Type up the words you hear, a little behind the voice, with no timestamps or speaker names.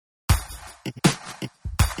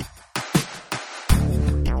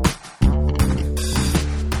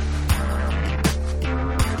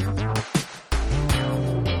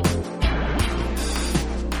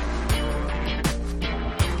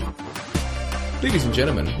Ladies and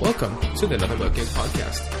gentlemen, welcome to the Another About Games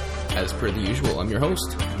podcast. As per the usual, I'm your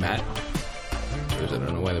host, Matt. I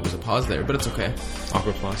don't know why there was a pause there, but it's okay.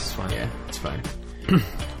 Awkward pause, it's fine. Yeah, it's fine.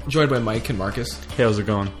 Joined by Mike and Marcus. Hey, how's it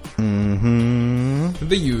going? Mm-hmm.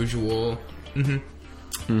 The usual. Mm-hmm.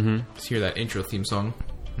 Mm-hmm. Let's hear that intro theme song.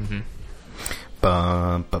 Mm-hmm.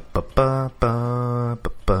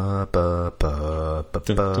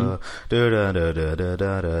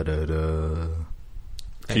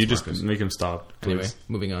 Can you just make him stop, please? Anyway,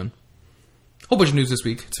 moving on. Whole bunch of news this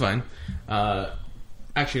week. It's fine.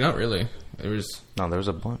 Actually, not really. There was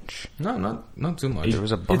a bunch. No, not too much. There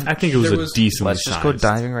was a bunch. I think it was a decent. Let's just go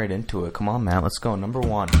diving right into it. Come on, Matt. Let's go. Number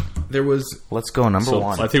one. Let's go. Number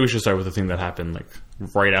one. I think we should start with the thing that happened like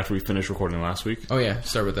right after we finished recording last week. Oh yeah,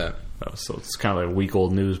 start with that. So it's kind of like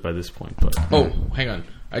week-old news by this point. But hang on.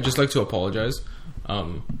 I'd just like to apologize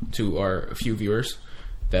to our few viewers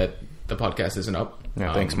that the podcast isn't up.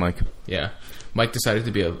 Yeah, thanks, Mike. Yeah, Mike decided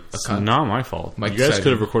to be a cunt. It's not my fault. Mike, you guys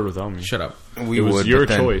could have recorded without me. Shut up. It was your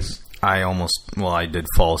choice. I did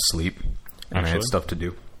fall asleep, and I had stuff to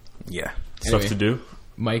do. Yeah, anyway, stuff to do.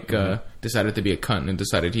 Mike decided to be a cunt and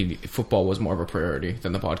decided football was more of a priority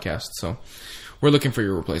than the podcast. So we're looking for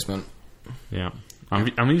your replacement. Yeah,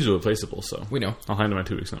 I'm easily replaceable, so we know. I'll hand in my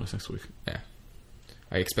 2 weeks notice next week. Yeah,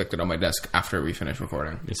 I expect it on my desk after we finish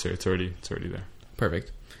recording. Yes, sir. It's already there.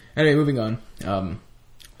 Perfect. Anyway, moving on.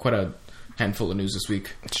 Quite a handful of news this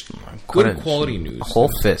week. Good quality news. A whole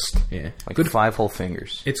fist. Yeah. Like good 5 whole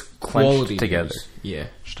fingers. It's quality together. News. Yeah.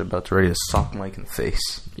 Just about to ready to sock Mike in the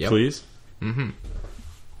face. Yep. Please? Mm-hmm.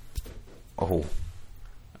 Oh.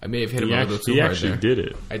 I may have hit him a little too hard there. He actually did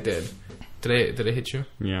it. I did. Did I hit you?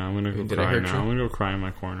 Yeah, I'm going to go cry now. I'm going to go cry in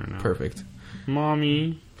my corner now. Perfect.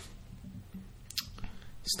 Mommy.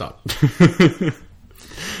 Stop.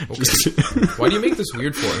 Okay. Why do you make this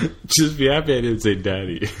weird for? Just be happy I didn't say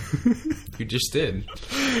daddy. You just did.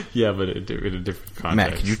 Yeah, but in a different context.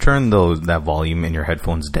 Matt, could you turn that volume in your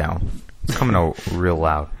headphones down? It's coming out real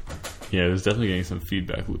loud. Yeah, there's definitely getting some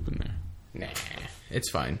feedback loop in there. Nah, it's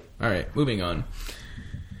fine. Alright, moving on.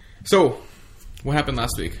 So, what happened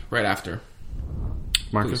last week, right after?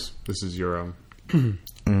 Marcus, this is your...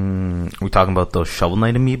 we talking about those Shovel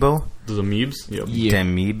Knight amiibo? Those amoebs? Yep. Yeah.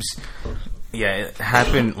 Damn meebs. Yeah, it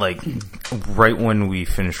happened like right when we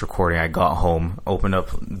finished recording. I got home, opened up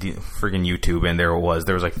the friggin' YouTube, and there was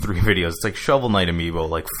like 3 videos. It's like Shovel Knight amiibo,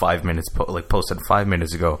 like 5 minutes, posted 5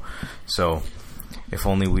 minutes ago. So if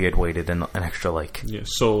only we had waited an extra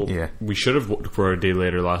we should have recorded a day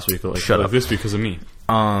later last week. Shut up. This because of me.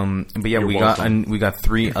 But yeah, we got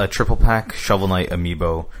 3 triple pack Shovel Knight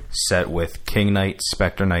amiibo set with King Knight,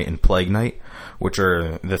 Spectre Knight, and Plague Knight, which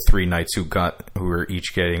are the 3 knights who are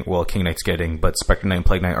each getting. Well, King Knight's getting, but Spectre Knight and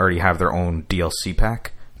Plague Knight already have their own DLC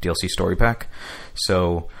story pack.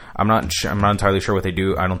 So I'm not entirely sure what they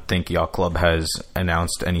do. I don't think Yacht Club has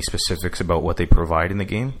announced any specifics about what they provide in the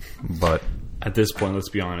game, but. At this point, let's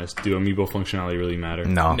be honest. Do amiibo functionality really matter?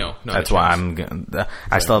 No. That's why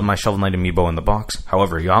I still have my Shovel Knight amiibo in the box.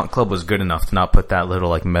 However, Yacht Club was good enough to not put that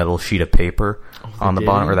little metal sheet of paper on the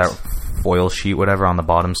bottom, or that foil sheet, whatever, on the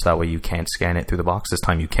bottom, so that way you can't scan it through the box. This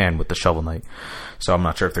time you can with the Shovel Knight. So I'm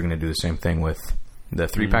not sure if they're going to do the same thing with the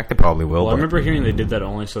 3-pack. They probably will. Well, I remember hearing they did that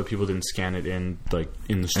only so people didn't scan it in the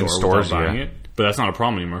store stores, without buying it. But that's not a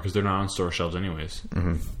problem anymore because they're not on store shelves anyways.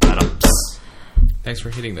 Mm-hmm. Thanks for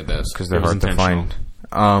hitting the desk. Because they're hard to find.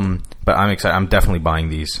 But I'm excited. I'm definitely buying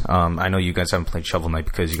these. I know you guys haven't played Shovel Knight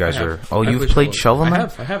because you guys are... Oh, you've played Shovel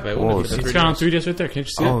Knight? I have. It's got on 3DS right there. Can't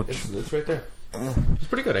you see it? It's right there. It's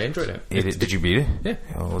pretty good. I enjoyed it. Did you beat it? Yeah.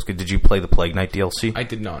 Oh, it was good. Did you play the Plague Knight DLC? I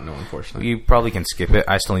did not know, unfortunately. You probably can skip it.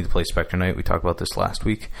 I still need to play Spectre Knight. We talked about this last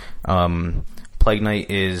week. Plague Knight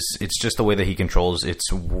it's just the way that he controls.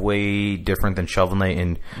 It's way different than Shovel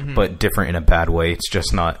Knight, but different in a bad way. It's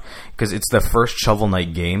just not, because it's the first Shovel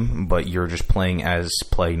Knight game, but you're just playing as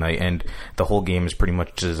Plague Knight, and the whole game is pretty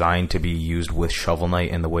much designed to be used with Shovel Knight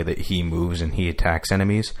and the way that he moves and he attacks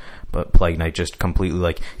enemies. But Plague Knight just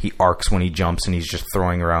completely, he arcs when he jumps, and he's just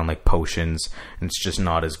throwing around potions, and it's just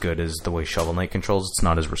not as good as the way Shovel Knight controls. It's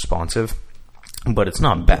not as responsive, but it's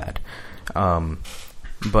not bad.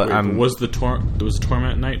 But wait, was the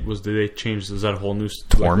Torment Knight? Did they change? Is that a whole new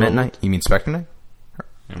Torment Knight? You mean Spectre Knight?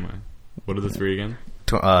 What are the 3 again?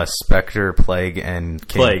 Spectre, Plague, and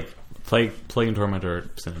King. Plague and Torment are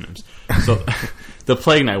synonyms. So the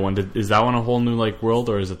Plague Knight one, is that one a whole new world,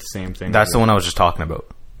 or is it the same thing? That's the one I was just talking about.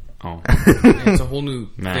 Oh, it's a whole new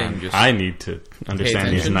thing. I need to understand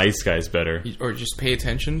these nice guys better, or just pay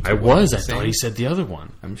attention. I thought he said the other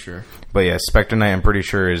one. I'm sure, but yeah, Spectre Knight, I'm pretty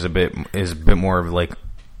sure is a bit more of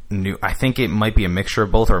new. I think it might be a mixture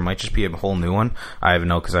of both, or it might just be a whole new one. I don't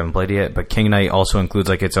know because I haven't played it yet. But King Knight also includes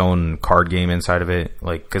like its own card game inside of it,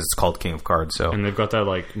 like because it's called King of Cards. So and they've got that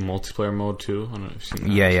like multiplayer mode too. I don't know if you've seen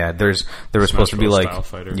that. yeah. There was supposed to be like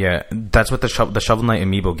fighter. that's what the Shovel Knight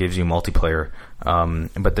amiibo gives you, multiplayer.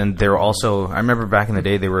 But then they were also, I remember back in the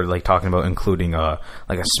day they were like talking about including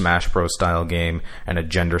like a Smash Bros style game and a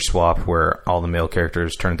gender swap where all the male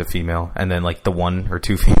characters turn into female, and then like the 1 or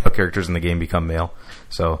 2 female characters in the game become male.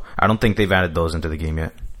 So I don't think they've added those into the game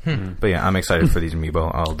yet. But yeah, I'm excited for these amiibo.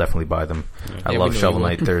 I'll definitely buy them. I love Shovel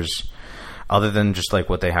Knight. There's, other than just like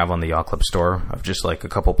what they have on the Yacht Club store of just like a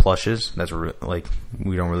couple plushes, that's like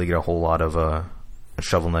we don't really get a whole lot of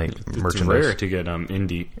Shovel Knight merchandise. It's rare to get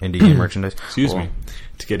indie game merchandise. Excuse me,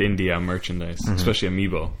 to get indie merchandise, especially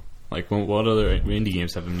amiibo. Like, what other indie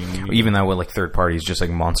games have amiibo? Even that with like third parties, just like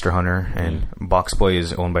Monster Hunter and Box Boy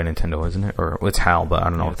is owned by Nintendo, isn't it? Or it's HAL, but I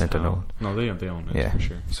don't know if Nintendo. HAL. No, they own it. Yeah, for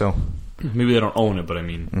sure. So maybe they don't own it, but I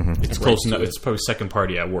mean, it's close enough. It's probably second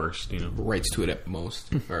party at worst. Rights to it at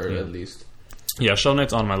most, or at least. Yeah, Shovel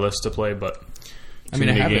Knight's on my list to play, but I mean,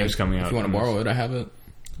 I have games it. coming out. If you want to borrow it, I have it.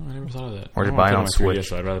 Oh, I never thought of that. Or to buy it on Switch.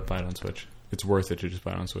 So I'd rather buy it on Switch. It's worth it to just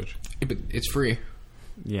buy it on Switch. Yeah, but it's free.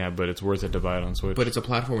 Yeah, but it's worth it to buy it on Switch. But it's a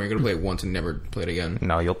platform where you're going to play it once and never play it again.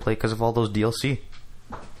 No, you'll play because of all those DLC.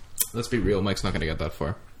 Let's be real, Mike's not going to get that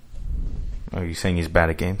far. Are you saying he's bad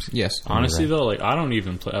at games? Yes. Honestly, though, like I don't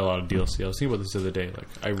even play a lot of DLC. I was thinking about this the other day. Like,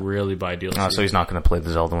 I rarely buy DLC. Oh, so he's not going to play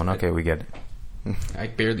the Zelda one. Okay, we get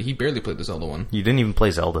it. He barely played the Zelda one. You didn't even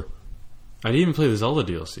play Zelda. I didn't even play the Zelda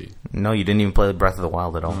DLC. No, you didn't even play Breath of the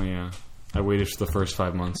Wild at all. Oh, yeah. I waited for the first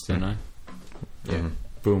 5 months, didn't I? Yeah.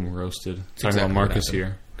 Boom, roasted. Talking Exactly about Marcus what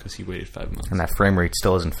here, because he waited 5 months. And that frame rate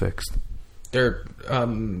still isn't fixed. I heard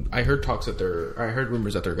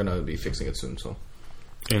rumors that they're going to be fixing it soon, so.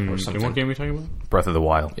 In what game are we talking about? Breath of the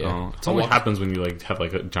Wild. Yeah. Oh, it always happens when you like have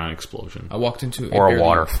like a giant explosion. I walked into... Or a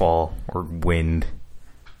waterfall, or wind.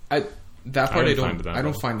 That part I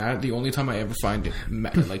don't find though. that. The only time I ever find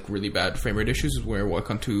like really bad frame rate issues is where I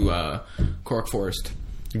walk onto Cork Forest.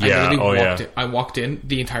 Yeah, I walked in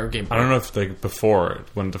the entire game. I don't know if like before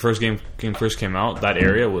when the first game first came out, that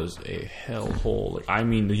area was a hellhole. Like, I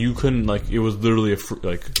mean, you couldn't like it was literally a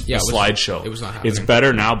slideshow. It was not happening. It's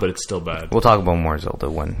better now, but it's still bad. We'll talk about more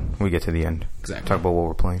Zelda when we get to the end. Exactly. Talk about what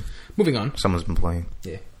we're playing. Moving on. Someone's been playing.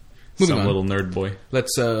 Yeah. Some little nerd boy.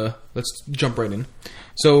 Let's jump right in.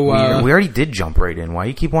 So we already did jump right in. Why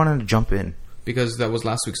you keep wanting to jump in? Because that was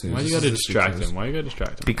last week's news. Why you got to distract him?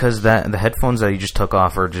 Because the headphones that you just took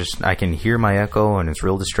off are just... I can hear my echo, and it's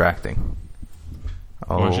real distracting.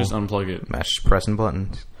 Why don't you just unplug it? Matt's just pressing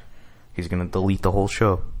buttons. He's going to delete the whole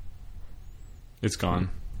show. It's gone.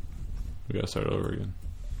 We got to start over again.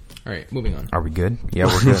 All right, moving on. Are we good? Yeah,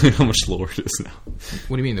 we're good. How much slower it is now?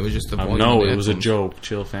 What do you mean? It was just the volume. No, it was a joke.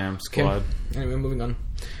 Chill, fam. Squad. Okay. Anyway, moving on.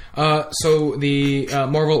 So the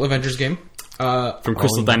Marvel Avengers game from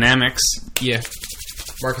Crystal Dynamics. Yeah,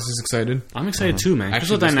 Marcus is excited. I'm excited too, man.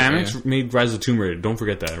 Actually, Crystal Dynamics made Rise of the Tomb Raider. Don't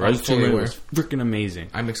forget that. Rise of the Tomb Raider was freaking amazing.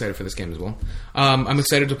 I'm excited for this game as well. I'm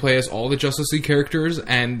excited to play as all the Justice League characters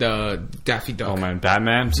and Daffy Duck. Oh man,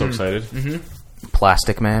 Batman! I'm so excited. Mm-hmm.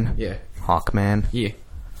 Plastic Man. Yeah. Hawkman. Yeah.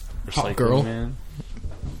 Hot Recycling Girl. Man.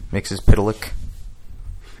 Mixes Pitalik.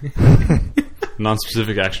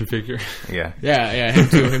 Non-specific action figure. Yeah. Yeah,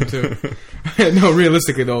 him too. No,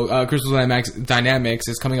 realistically though, Crystal Dynamics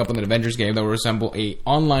is coming up with an Avengers game that will resemble a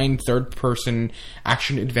online third-person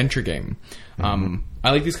action-adventure game.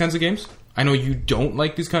 I like these kinds of games. I know you don't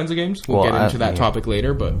like these kinds of games. We'll get into that topic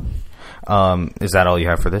later, but... is that all you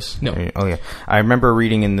have for this? No. Oh yeah. I remember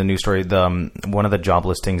reading in the news story one of the job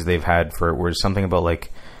listings they've had for it was something about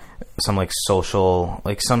like some like social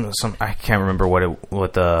like some I can't remember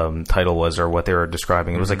what the title was or what they were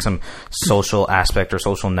describing. It was like some social aspect or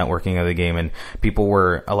social networking of the game, and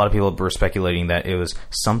a lot of people were speculating that it was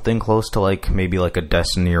something close to like maybe like a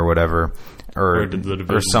Destiny or whatever. Or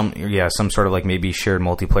some sort of like maybe shared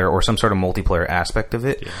multiplayer or some sort of multiplayer aspect of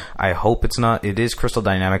it. Yeah. I hope it's not. It is Crystal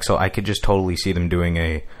Dynamics, so I could just totally see them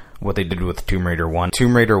doing what they did with Tomb Raider 1.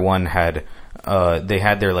 Tomb Raider 1 had they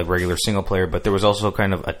had their like regular single player, but there was also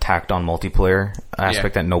kind of a tacked on multiplayer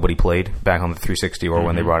aspect that nobody played back on the 360 or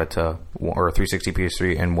when they brought it to 360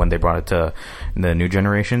 PS3 and when they brought it to the new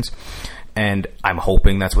generations. And I'm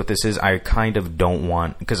hoping that's what this is. I kind of don't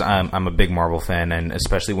want... Because I'm a big Marvel fan, and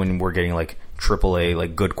especially when we're getting, like, AAA,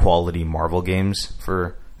 like, good quality Marvel games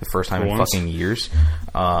for the first time in fucking years.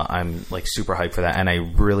 I'm, like, super hyped for that, and I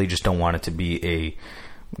really just don't want it to be a...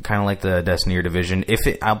 Kind of like the Destiny or Division.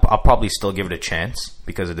 I'll probably still give it a chance,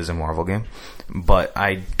 because it is a Marvel game. But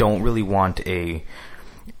I don't really want a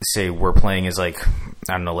say we're playing as like,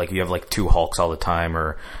 I don't know, like you have like two Hulks all the time,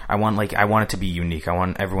 or I want it to be unique. I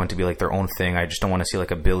want everyone to be like their own thing. I just don't want to see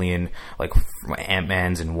like a billion like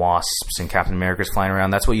Ant-Mans and Wasps and Captain America's flying around.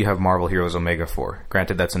 That's what you have Marvel Heroes Omega for.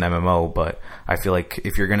 Granted, that's an MMO, but I feel like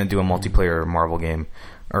if you're going to do a multiplayer Marvel game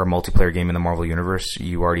or a multiplayer game in the Marvel Universe,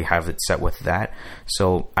 you already have it set with that.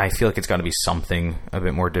 So I feel like it's got to be something a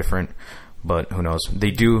bit more different, but who knows?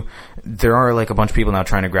 There are like a bunch of people now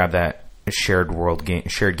trying to grab that shared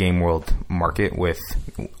game world market, with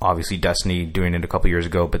obviously Destiny doing it a couple years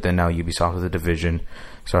ago, but then now Ubisoft with The Division.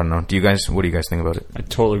 So I don't know. What do you guys think about it? I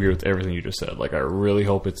totally agree with everything you just said. Like, I really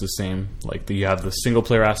hope it's the same. Like, you have the single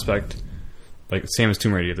player aspect, like same as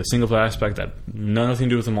Tomb Raider. You have the single player aspect that nothing to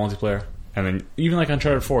do with the multiplayer. And then even like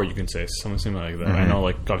Uncharted 4, you can say something similar like that. I know,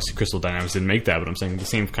 like, obviously Crystal Dynamics didn't make that, but I'm saying the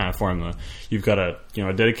same kind of formula. You've got a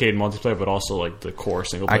dedicated multiplayer, but also like the core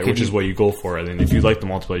single player, which is what you go for. And then if you like the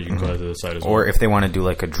multiplayer, you can go to the side as well. Or if they want to do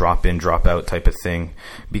like a drop in, drop out type of thing,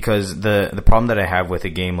 because the problem that I have with a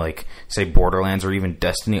game like say Borderlands or even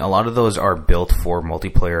Destiny, a lot of those are built for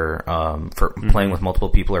multiplayer, for playing with multiple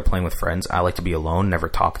people or playing with friends. I like to be alone, never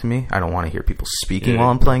talk to me. I don't want to hear people speaking while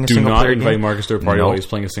I'm playing a single player game. Do not invite Marcus to a party while he's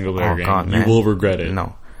playing a single player game. God, you will regret it.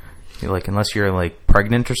 No. Like, unless you're like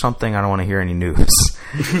pregnant or something, I don't want to hear any news.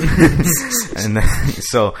 And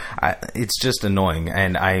so it's just annoying.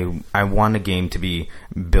 And I want a game to be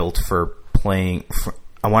built for playing.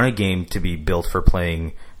 I want a game to be built for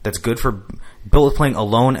playing. That's good for built playing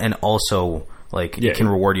alone, and also like it can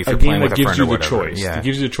reward you for playing with a friend or whatever. It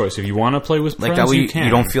gives you the choice. If you want to play with friends, like that way, you can. You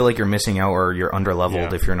don't feel like you're missing out or you're under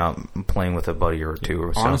leveled if you're not playing with a buddy or two.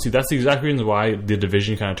 Or so. Honestly, that's the exact reason why The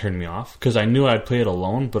Division kind of turned me off, because I knew I'd play it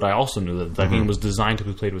alone, but I also knew that game was designed to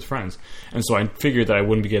be played with friends, and so I figured that I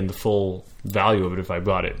wouldn't be getting the full value of it if I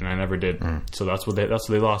bought it, and I never did. So that's what they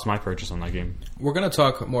lost my purchase on that game. We're going to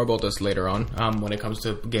talk more about this later on when it comes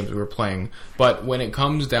to games we were playing, but when it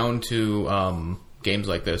comes down to games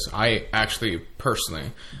like this, I actually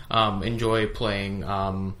personally enjoy playing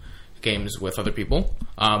games with other people.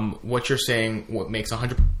 What you're saying, what makes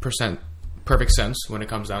 100% perfect sense when it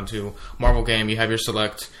comes down to Marvel game. You have your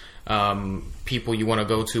select people you want to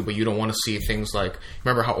go to, but you don't want to see things like,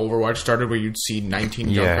 remember how Overwatch started, where you'd see 19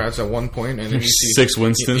 Junkrats at one point, and then you see 6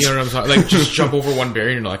 Winstons. You know what I'm talking? Like, just jump over one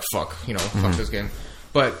barrier and you're like, fuck this game.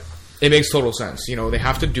 But it makes total sense. They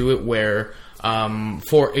have to do it where,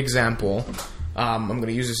 for example, I'm going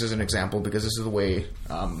to use this as an example because this is the way.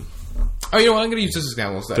 I'm going to use this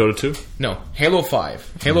example instead. Dota 2? No, Halo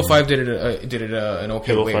 5. Halo 5 did it an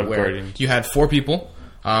okay Halo way 5 where Guardians. You had 4 people.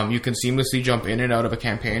 You can seamlessly jump in and out of a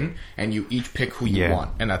campaign, and you each pick who you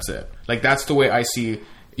want, and that's it. Like, that's the way I see.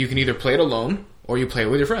 You can either play it alone or you play it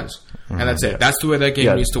with your friends, and that's it. That's the way that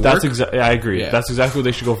game needs to work. I agree. That's exactly what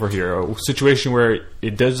they should go for here. A situation where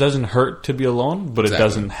it doesn't hurt to be alone, but it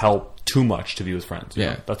doesn't help too much to be with friends.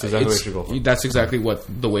 That's exactly what they should go for. That's exactly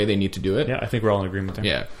the way they need to do it. Yeah, I think we're all in agreement there.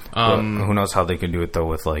 Yeah. Who knows how they can do it though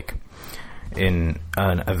with like in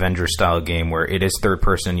an Avenger style game where it is third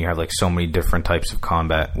person, you have like so many different types of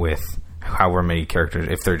combat with however many characters.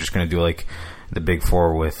 If they're just going to do like the big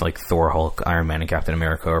four with like Thor, Hulk, Iron Man, and Captain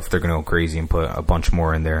America, or if they're going to go crazy and put a bunch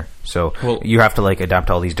more in there. So you have to like adapt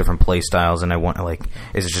all these different play styles, and I want like,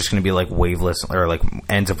 is it just going to be like waveless or like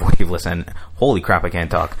ends of waveless and holy crap, I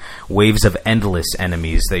can't talk, waves of endless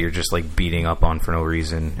enemies that you're just like beating up on for no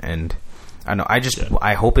reason? And I know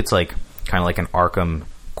I hope it's like kind of like an Arkham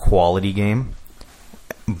quality game,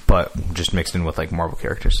 but just mixed in with like Marvel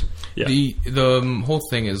characters. Yeah. The whole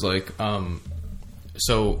thing is like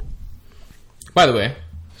so. By the way,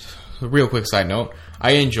 a real quick side note,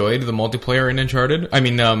 I enjoyed the multiplayer in Uncharted. I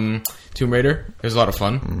mean, Tomb Raider. It was a lot of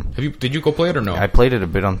fun. Did you go play it or no? I played it a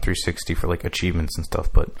bit on 360 for like achievements and stuff,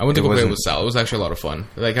 but I went to go play it with Sal. It was actually a lot of fun.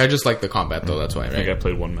 Like, I just like the combat though. That's why. Right? I think I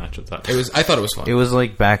played one match with that. I thought it was fun. It was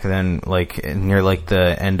like back then, like near like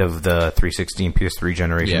the end of the 360 and PS3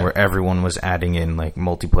 generation, where everyone was adding in like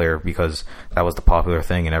multiplayer because that was the popular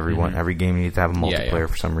thing, and every game needed to have a multiplayer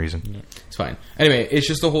for some reason. Yeah. It's fine. Anyway, it's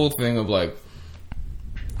just the whole thing of like,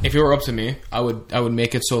 if it were up to me, I would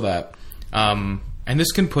make it so that, and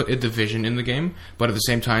this can put a division in the game, but at the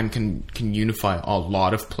same time can unify a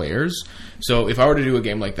lot of players. So if I were to do a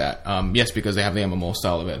game like that, yes, because they have the MMO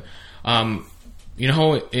style of it.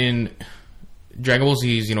 In Dragon Ball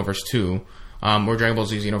Z Xenoverse 2, or Dragon Ball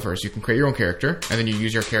Z Xenoverse, you can create your own character, and then you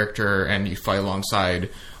use your character and you fight alongside,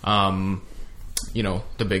 the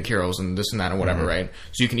big heroes and this and that and whatever, right?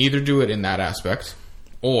 So you can either do it in that aspect,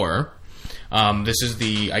 or this is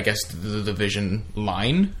the Division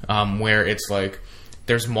line, where it's like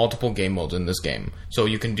there's multiple game modes in this game. So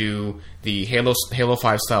you can do the Halo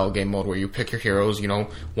 5 style game mode where you pick your heroes,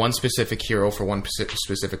 one specific hero for one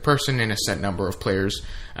specific person and a set number of players,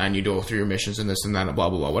 and you go through your missions and this and that and blah,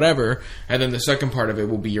 blah, blah, whatever. And then the second part of it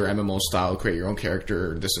will be your MMO style, create your own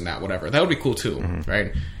character, this and that, whatever. That would be cool too,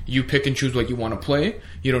 right? You pick and choose what you want to play.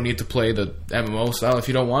 You don't need to play the MMO style if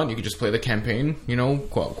you don't want. You can just play the campaign,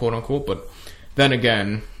 quote unquote, but then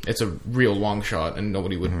again, it's a real long shot, and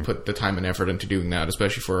nobody would put the time and effort into doing that,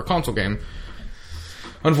 especially for a console game.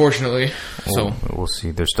 Unfortunately, we'll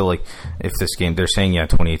see. They're still if this game, they're saying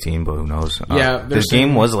 2018, but who knows? This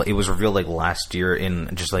game was revealed last year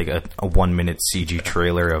in just a 1 minute CG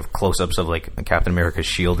trailer of close-ups of Captain America's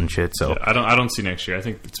shield and shit. So I don't see next year. I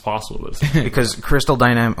think it's possible, but because Crystal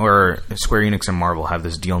Dynamics or Square Enix and Marvel have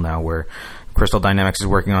this deal now where Crystal Dynamics is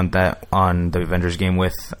working on the Avengers game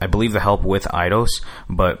with, I believe, the help with Eidos,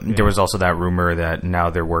 but there was also that rumor that now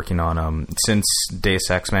they're working on since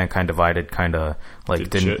Deus Ex Mankind Divided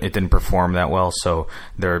it didn't perform that well, so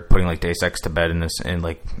they're putting Deus Ex to bed in this,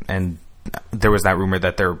 and there was that rumor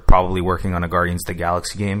that they're probably working on a Guardians of the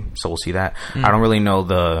Galaxy game, so we'll see that. I don't really know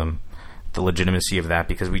the legitimacy of that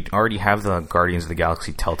because we already have the Guardians of the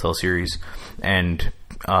Galaxy Telltale series, and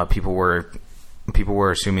people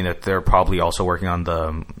were assuming that they're probably also working on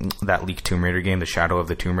that leaked Tomb Raider game, The Shadow of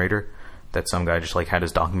the Tomb Raider, that some guy just had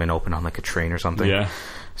his document open on a train or something. Yeah.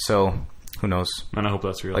 So who knows? And I hope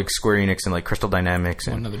that's real. Square Enix and Crystal Dynamics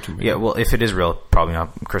and another Tomb Raider. Yeah, well, if it is real, probably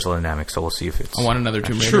not Crystal Dynamics. So we'll see if it's. I want another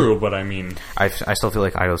Tomb Raider. True, but I mean, I still feel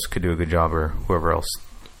like Eidos could do a good job, or whoever else.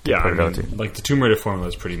 Yeah, the Tomb Raider formula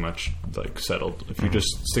is pretty much settled. If you just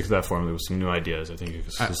stick to that formula with some new ideas, I think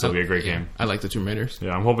it'll still be a great game. I like the Tomb Raiders.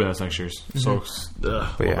 Yeah, I'm hoping that's next year's. So,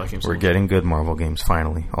 we're getting good Marvel games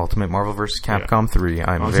finally. Ultimate Marvel vs. Capcom 3.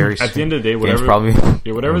 I'm very. At the end of the day,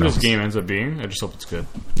 whatever this game ends up being, I just hope it's good.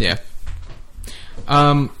 Yeah.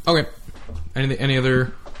 Okay. Any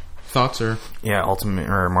other thoughts or? Yeah, Ultimate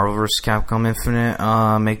or Marvel vs. Capcom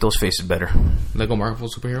Infinite. Make those faces better. Lego Marvel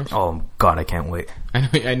superheroes. Oh God, I can't wait.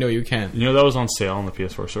 I know you can. That was on sale on the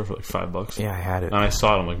PS4 store for $5. Yeah, I had it, and I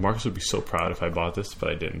saw it. I'm like, Marcus would be so proud if I bought this, but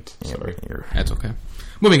I didn't. Yeah, sorry. That's okay.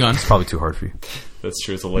 Moving on. It's probably too hard for you. That's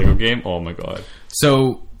true. It's a Lego game. Oh my God.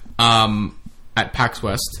 So, at PAX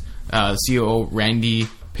West, CEO Randy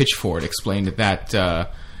Pitchford explained that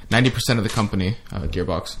 90% of the company,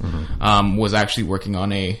 Gearbox, was actually working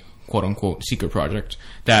on a quote-unquote secret project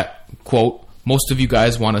that, quote, most of you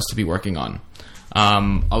guys want us to be working on.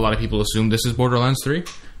 A lot of people assume this is Borderlands 3.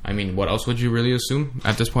 I mean, what else would you really assume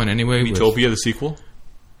at this point anyway? Utopia, the sequel?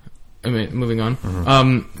 I mean, moving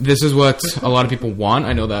on. This is what a lot of people want.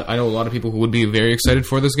 I know a lot of people who would be very excited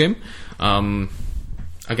for this game. Again,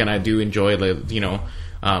 I do enjoy,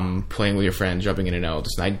 playing with your friends, jumping in and out.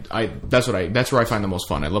 That's where I find the most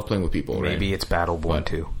fun. I love playing with people. Maybe it's Battleborn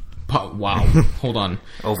 2. Wow. Hold on.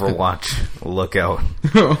 Overwatch. Look out.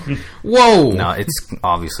 Whoa. No, it's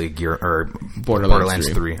obviously Borderlands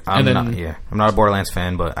 3. I'm not a Borderlands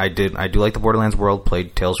fan, but I do like the Borderlands world.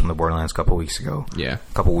 Played Tales from the Borderlands a couple weeks ago.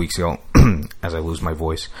 As I lose my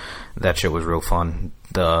voice. That shit was real fun.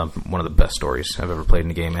 One of the best stories I've ever played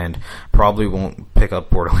in a game, and probably won't pick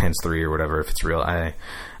up Borderlands 3 or whatever if it's real.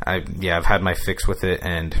 I've had my fix with it,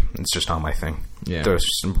 and it's just not my thing. Yeah. There's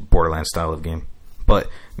some Borderlands style of game. But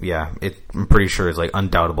yeah, I'm pretty sure it's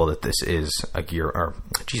undoubtable that this is a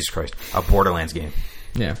Borderlands game.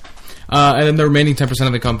 Yeah. And then the remaining 10%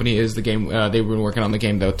 of the company is the game they've been working on the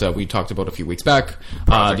game that we talked about a few weeks back.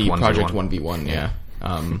 The Project 1v1. Yeah.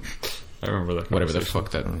 I remember that. Whatever the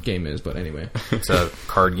fuck that game is, but anyway. It's a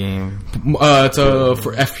card game. It's a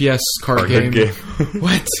for FPS card game.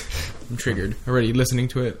 What? I'm triggered already listening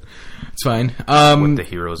to it. It's fine. With the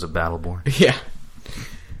heroes of Battleborn. Yeah.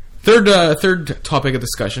 Third topic of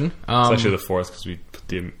discussion. It's actually the fourth because we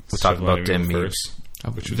talked about them first.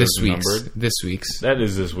 Which was this week's. That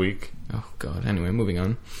is this week. Oh God. Anyway, moving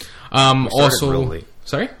on. Real late.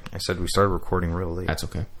 Sorry? I said we started recording real late. That's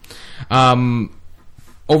okay.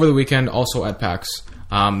 Over the weekend, also at PAX,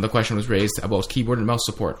 the question was raised about keyboard and mouse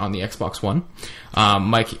support on the Xbox One.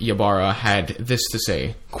 Mike Ybarra had this to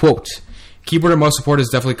say, quote, keyboard and mouse support is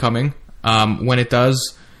definitely coming. When it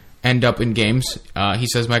does end up in games, he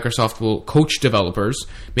says Microsoft will coach developers,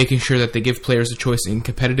 making sure that they give players a choice in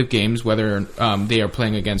competitive games, whether they are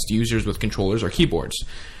playing against users with controllers or keyboards.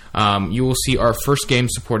 You will see our first game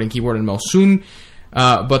supporting keyboard and mouse soon,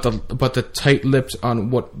 but the tight-lipped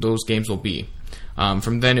on what those games will be.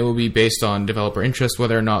 From then, it will be based on developer interest,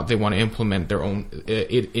 whether or not they want to implement their own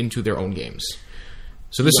it into their own games.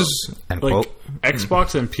 So this is End like quote.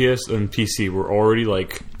 Xbox and PS and PC were already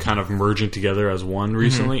like kind of merging together as one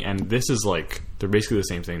recently, and this is like they're basically the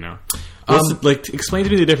same thing now. Like, explain to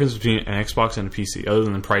me the difference between an Xbox and a PC, other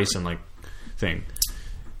than the price and like thing.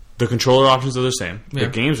 The controller options are the same. Yeah.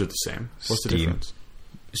 The games are the same. What's the Steam. difference?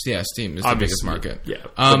 yeah, Steam is Obviously, the biggest market. Yeah,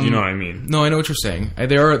 but you know what I mean. No, I know what you're saying.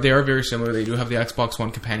 They are very similar. They do have the Xbox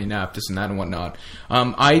One companion app, this and that and whatnot.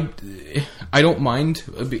 I don't mind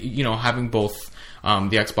having both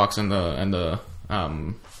the Xbox and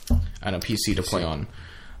a PC to play on.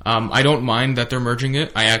 I don't mind that they're merging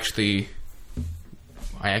it. I actually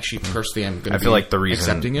personally am going to. I feel like the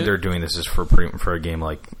reason they're doing this is for a game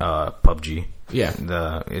like PUBG. Yeah,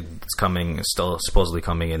 it's coming, still supposedly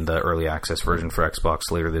coming in the early access version for Xbox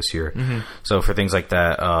later this year. So for things like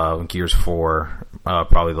that, Gears 4,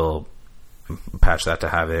 probably they'll patch that to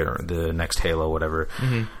have it, or the next Halo, whatever.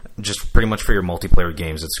 Just pretty much for your multiplayer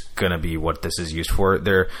games, it's gonna be what this is used for.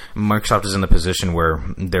 Microsoft is in the position where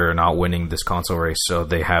they're not winning this console race, so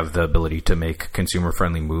they have the ability to make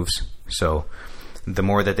consumer-friendly moves. So the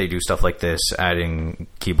more that they do stuff like this, adding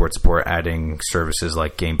keyboard support, adding services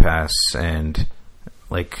like Game Pass, and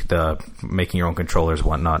like the making your own controllers,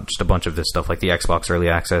 whatnot, just a bunch of this stuff like the Xbox Early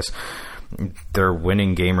Access, they're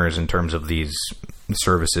winning gamers in terms of these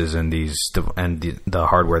services and the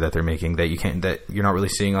hardware that they're making that you're not really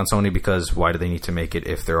seeing on Sony, because why do they need to make it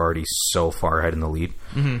if they're already so far ahead in the lead?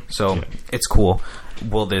 So it's cool.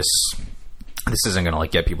 Well, this isn't going to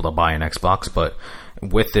like get people to buy an Xbox, but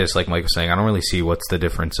with this, like Mike was saying, I don't really see what's the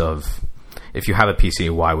difference of if you have a PC,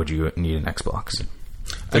 why would you need an Xbox?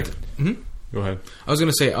 Go ahead. I was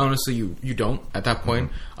going to say, honestly, you don't at that point.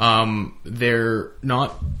 They're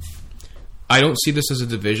not. I don't see this as a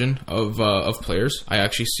division of players. I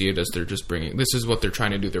actually see it as they're just bringing. This is what they're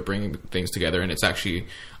trying to do. They're bringing things together, and it's actually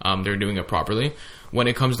they're doing it properly. When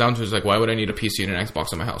it comes down to, it's like, why would I need a PC and an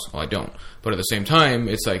Xbox in my house? Well, I don't. But at the same time,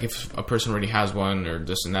 it's like if a person already has one, or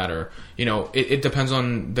this and that, or it depends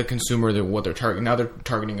on the consumer, what they're targeting. Now they're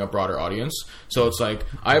targeting a broader audience, so it's like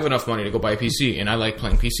I have enough money to go buy a PC, and I like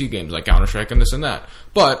playing PC games like Counter-Strike and this and that.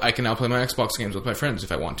 But I can now play my Xbox games with my friends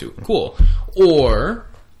if I want to. Cool. Or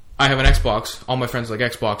I have an Xbox. All my friends like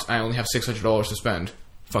Xbox. I only have $600 to spend.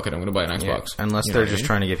 Fuck it, I'm going to buy an Xbox. Yeah, unless they're just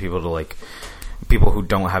trying to get people to like. People who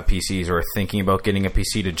don't have PCs or are thinking about getting a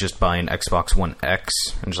PC to just buy an Xbox One X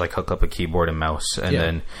and just like hook up a keyboard and mouse, and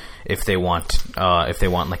then if they want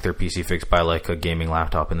like their PC fixed, buy like a gaming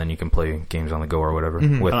laptop, and then you can play games on the go or whatever.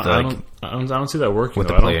 With I don't see that working. With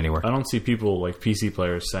though. the Play Anywhere, I don't see people like PC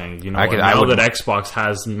players saying, now would, that Xbox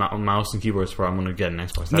has mouse and keyboard support, I'm going to get an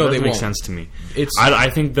Xbox. That doesn't make won't. sense to me.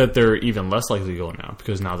 I think that they're even less likely to go now,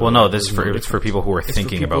 because now. It's for people who are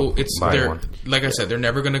thinking about buying one. Like I said, they're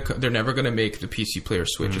never gonna make the PC player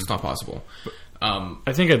switch. It's not possible.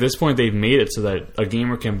 I think at this point they've made it so that a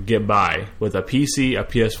gamer can get by with a PC, a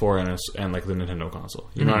PS4, and like the Nintendo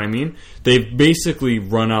console. You know what I mean? They've basically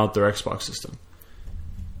run out their Xbox system,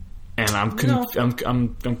 and I'm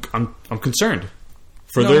concerned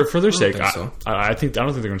for their sake. So. I don't think they're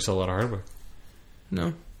going to sell a lot of hardware.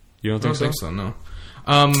 No, you don't think so? No.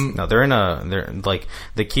 No, they're like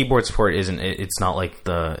the keyboard support isn't. It's not like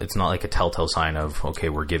a telltale sign of okay,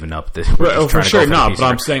 we're giving up this. For sure, no. But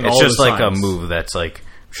I'm saying it's all just the like signs. a move that's like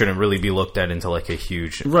shouldn't really be looked at into like a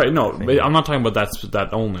huge right. No, thing. I'm not talking about that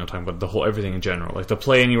only. I'm talking about the whole everything in general. Like the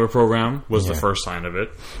Play Anywhere program was the first sign of it.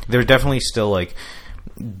 They're definitely still like.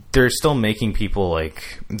 They're still making people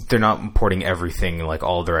like they're not porting everything like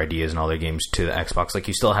all their ideas and all their games to the Xbox. Like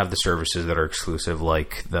you still have the services that are exclusive,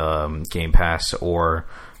 like the Game Pass or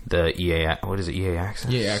the EA. What is it? EA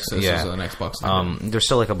Access. EA Access is an Xbox. There's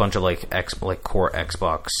still like a bunch of like core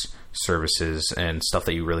Xbox services and stuff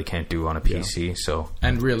that you really can't do on a PC. Yeah. So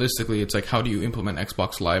and realistically, it's like how do you implement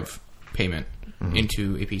Xbox Live payment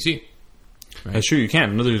into a PC? Right? That's true. You can.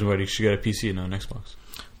 Another reason why you should get a PC and not an Xbox.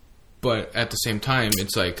 But at the same time,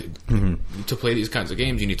 it's like to play these kinds of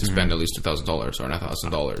games, you need to spend at least $1,000 or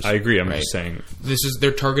 $1,000. I agree. I'm just saying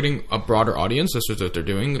they're targeting a broader audience. This is what they're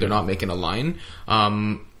doing. They're not making a line.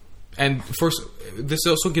 And first, this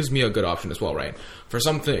also gives me a good option as well, right? For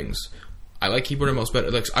some things, I like keyboard and mouse better.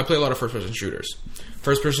 Like I play a lot of first-person shooters.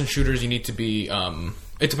 First-person shooters, you need to be.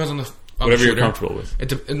 It depends on the whatever you're comfortable with. It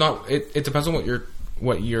depends on what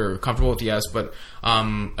you're comfortable with, yes, but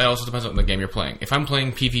it also depends on the game you're playing. If I'm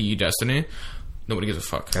playing PvE Destiny, nobody gives a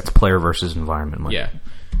fuck. That's player versus environment, Mike. Yeah.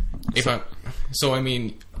 So I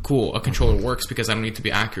mean, cool. A controller works because I don't need to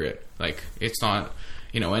be accurate. Like it's not,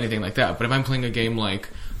 anything like that. But if I'm playing a game like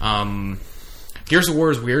Gears of War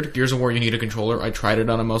is weird. Gears of War, you need a controller. I tried it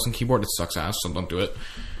on a mouse and keyboard. It sucks ass, so don't do it.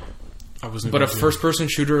 But a first-person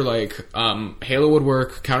shooter like Halo would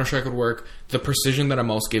work, Counter-Strike would work. The precision that a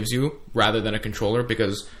mouse gives you, rather than a controller,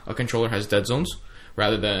 because a controller has dead zones,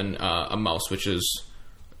 rather than a mouse, which is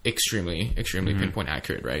extremely pinpoint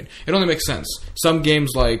accurate, right? It only makes sense. Some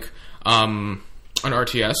games like an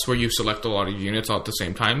RTS, where you select a lot of units all at the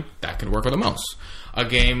same time, that can work with a mouse. A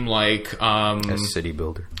game like a city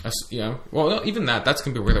builder, well, even that's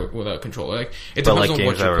gonna be with a controller. Like, it but depends like on games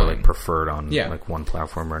what that you're are playing. like preferred on like one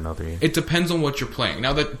platform or another. Yeah. It depends on what you're playing.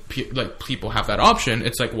 Now that people have that option,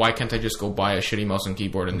 it's like, why can't I just go buy a shitty mouse and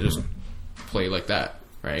keyboard and just play like that,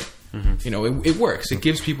 right? Mm-hmm. It works. It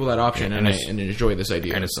gives people that option, and enjoy this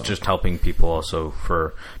idea. And it's just helping people also,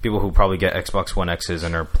 for people who probably get Xbox One X's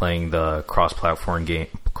and are playing the cross-platform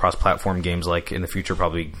games, like in the future,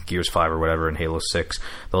 probably Gears 5 or whatever, and Halo 6.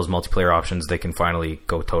 Those multiplayer options, they can finally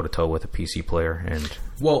go toe-to-toe with a PC player. And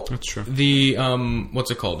that's true. The what's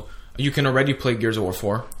it called? You can already play Gears of War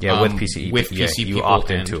 4. Yeah, with PC. With PC you people opt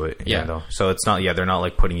into it. Yeah. Though. So it's not, they're not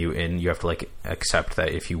like putting you in. You have to like accept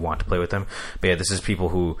that if you want to play with them. But yeah, this is people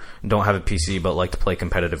who don't have a PC but like to play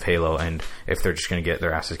competitive Halo. And if they're just going to get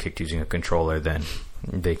their asses kicked using a controller, then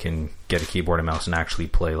they can get a keyboard and mouse and actually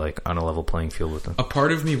play like on a level playing field with them. A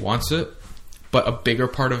part of me wants it, but a bigger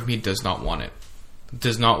part of me does not want it.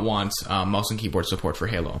 Does not want mouse and keyboard support for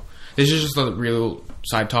Halo. This is just a real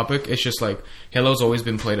side topic. It's just like Halo's always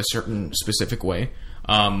been played a certain specific way.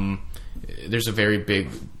 There's a very big,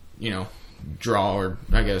 draw, or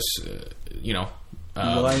I guess,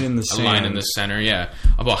 line in the a line in the center,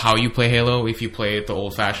 about how you play Halo. If you play it the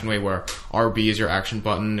old-fashioned way, where RB is your action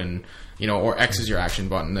button and or X is your action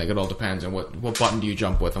button. Like, it all depends on what button do you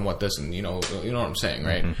jump with and what this, and you know what I'm saying,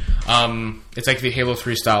 right? Mm-hmm. It's like the Halo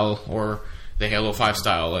 3 style or the Halo 5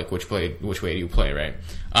 style, like which way do you play, right?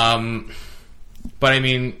 But I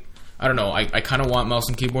mean, I don't know. I kind of want mouse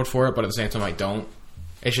and keyboard for it, but at the same time, I don't.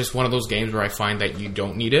 It's just one of those games where I find that you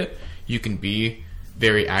don't need it. You can be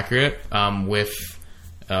very accurate with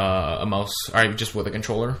a mouse, or just with a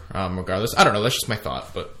controller, regardless. I don't know. That's just my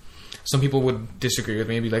thought, but some people would disagree with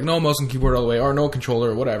me and be like, no, mouse and keyboard all the way, or no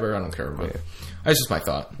controller, or whatever. I don't care. But that's just my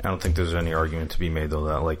thought. I don't think there's any argument to be made, though,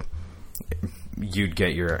 that like you'd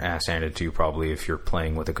get your ass handed to you probably if you're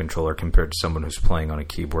playing with a controller compared to someone who's playing on a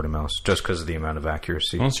keyboard and mouse, just because of the amount of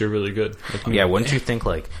accuracy. Unless you're really good. Wouldn't you think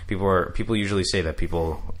like people usually say that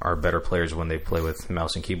people are better players when they play with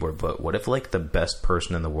mouse and keyboard, but what if like the best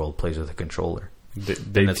person in the world plays with a controller?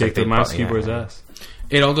 They take the mouse keyboard's ass.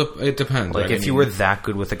 It depends. Like, right? if you were that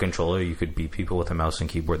good with a controller, you could beat people with a mouse and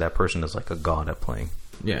keyboard. That person is like a god at playing.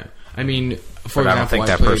 Yeah. I mean, for example, I don't think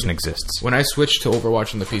that person exists. When I switched to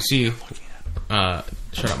Overwatch on the PC...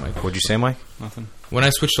 shut up, Mike. What'd you say, Mike? Nothing. When I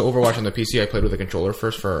switched to Overwatch on the PC, I played with a controller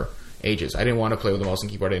first for ages. I didn't want to play with a mouse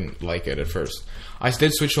and keyboard. I didn't like it at first. I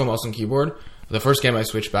did switch to a mouse and keyboard. The first game I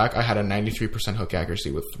switched back, I had a 93% hook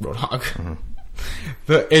accuracy with Roadhog.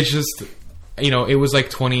 Mm-hmm. It's just... it was like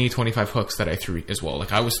 20, 25 hooks that I threw as well.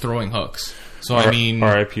 Like, I was throwing hooks. So, I mean...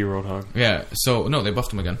 R.I.P. Roadhog. Yeah. So, no, they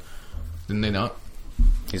buffed him again. Didn't they not?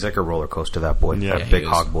 He's like a roller coaster, that boy. Yeah, that big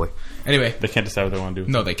hog boy. Anyway. They can't decide what they want to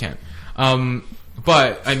do. No, they can't.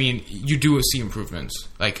 But, I mean, you do see improvements.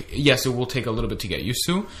 Like, yes, it will take a little bit to get used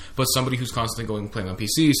to, but somebody who's constantly playing on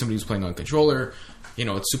PC, somebody who's playing on controller,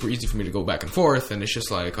 it's super easy for me to go back and forth, and it's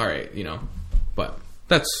just like, all right, But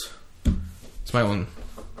it's my own...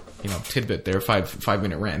 tidbit there,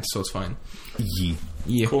 5-minute rant, so it's fine.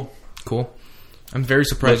 Yeah. Cool. I'm very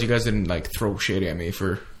surprised you guys didn't throw shade at me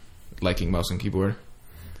for liking mouse and keyboard.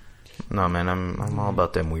 No, man, I'm all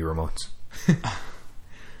about them Wii remotes.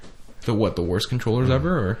 The worst controllers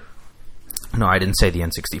ever, or? No, I didn't say the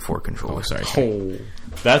N64 controller. Oh, sorry. Oh,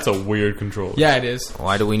 that's a weird controller. Yeah, it is.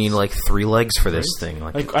 Why do we need 3 legs for this thing?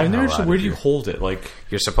 I never understood, where do you hold it?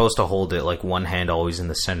 You're supposed to hold it one hand always in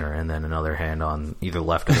the center, and then another hand on either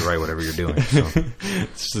left or the right, whatever you're doing. So.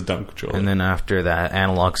 It's just a dumb controller. And then after that,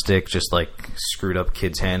 analog stick just screwed up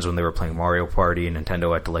kids' hands when they were playing Mario Party, and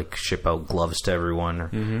Nintendo had to ship out gloves to everyone.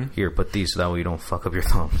 Or, here, put these so that way you don't fuck up your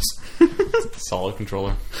thumbs. Solid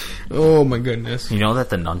controller. Oh my goodness. You know that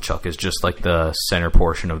the nunchuck is just the center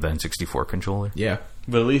portion of the N64 controller? Yeah.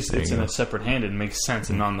 But at least it's in a separate hand and makes sense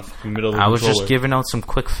and not in the fucking middle of the controller. controller. Was just giving out some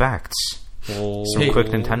quick facts. Some quick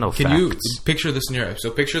Nintendo facts. Can you picture this in your head? So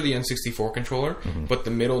picture the N64 controller, but the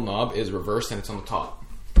middle knob is reversed and it's on the top.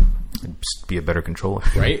 It'd just be a better controller.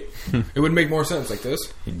 Right? It would make more sense like this.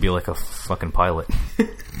 You'd be like a fucking pilot.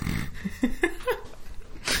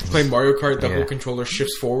 Playing Mario Kart, the whole controller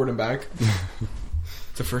shifts forward and back.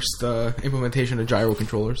 It's the first implementation of gyro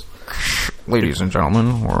controllers. Ladies and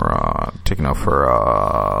gentlemen, we're taking off for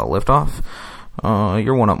liftoff.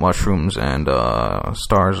 Your one-up mushrooms and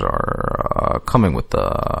stars are coming with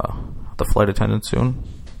the the flight attendant soon.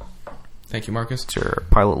 Thank you, Marcus. It's your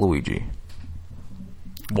pilot Luigi.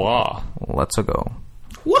 Wow. Let's go.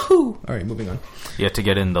 Woohoo! All right, moving on. You have to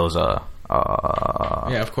get in those.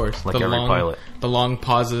 Yeah, of course. Like every pilot. The long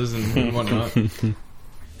pauses and whatnot.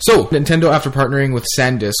 So, Nintendo, after partnering with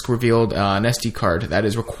SanDisk, revealed an SD card that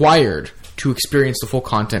is required to experience the full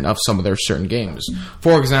content of some of their certain games.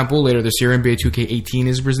 For example, later this year, NBA 2K18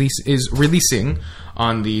 is releasing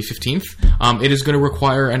on the 15th. It is going to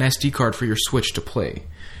require an SD card for your Switch to play.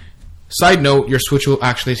 Side note, your Switch will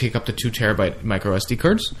actually take up to 2 terabyte micro SD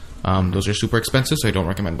cards. Those are super expensive, so I don't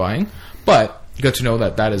recommend buying. But you got to know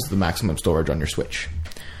that is the maximum storage on your Switch.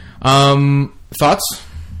 Thoughts?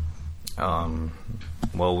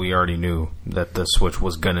 Well, we already knew that the Switch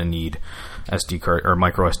was gonna need SD card or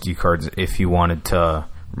micro SD cards if you wanted to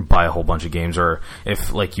buy a whole bunch of games, or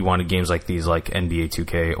if like you wanted games like these, like NBA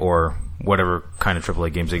 2K or whatever kind of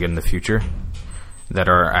AAA games they get in the future that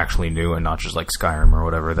are actually new and not just like Skyrim or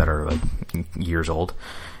whatever that are like years old.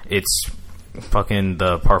 It's fucking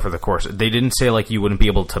the par for the course. They didn't say like you wouldn't be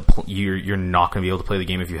able to you're not going to be able to play the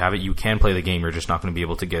game if you have it. You can play the game, you're just not going to be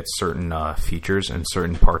able to get certain features and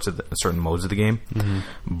certain parts of certain modes of the game.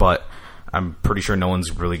 But I'm pretty sure no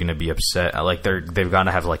one's really going to be upset. Like they've got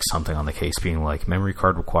to have like something on the case being like memory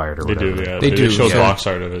card required or whatever. They do, yeah. They do. Show the Yeah. box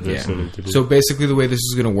art of it. Yeah. So basically, the way this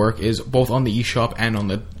is going to work is both on the eShop and on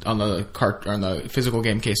the physical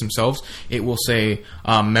game case themselves, it will say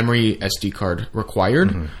memory SD card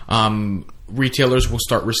required. Retailers will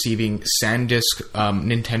start receiving SanDisk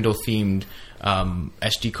Nintendo themed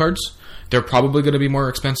SD cards. They're probably going to be more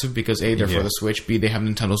expensive because A, they're for the Switch, B, they have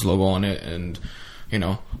Nintendo's logo on it, and you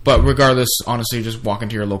know. But regardless, honestly, just walk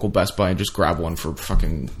into your local Best Buy and just grab one for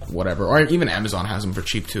fucking whatever. Or even Amazon has them for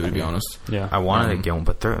cheap too, to be honest. Yeah, I wanted to get one,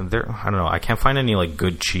 but they're I don't know. I can't find any like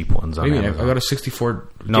good cheap ones on Maybe Amazon. I got a 64.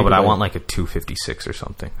 No, but I gigabyte. want like a 256 or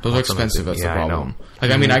something. Those are expensive. That's the I problem. know.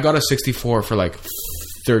 Like, I mean, I got a 64 for like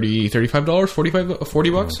 $35,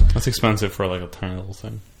 $40 bucks. that's expensive for like a tiny little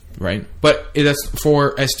thing. Right, but that's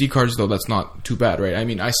for SD cards though. That's not too bad, right? I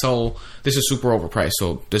mean, I sell. This is super overpriced,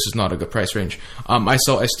 so this is not a good price range. I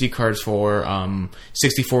sell SD cards for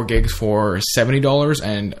 64 gigs for $70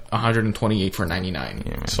 and 128 for $99.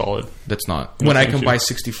 Yeah, solid. That's not No, when I thank can you. buy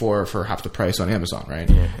 64 for half the price on Amazon, right?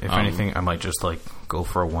 Yeah, if anything, I might just like go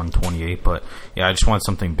for a 128. But yeah, I just want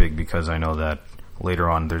something big because I know that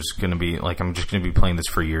later on there's going to be like I'm just going to be playing this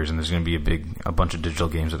for years, and there's going to be a bunch of digital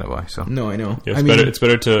games that I buy. So No, I know. Yeah, I mean, it's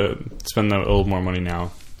better to spend a little more money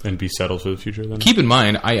now and be settled for the future. Then keep in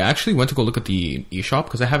mind, I actually went to go look at the eShop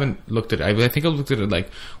because I haven't looked at it. I think I looked at it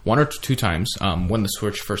like 1 or 2 times when the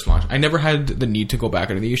Switch first launched. I never had the need to go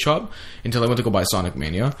back into the eShop until I went to go buy Sonic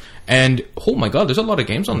Mania. And, oh my god, there's a lot of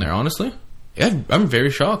games on there, honestly. Yeah, I'm very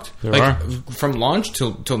shocked. There like are. From launch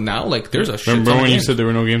till now, like there's a shit remember ton of when you games. said there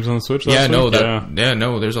were no games on the Switch? Yeah, Last no, week?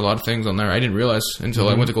 no, there's a lot of things on there. I didn't realize until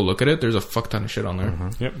I went to go look at it. There's a fuck ton of shit on there.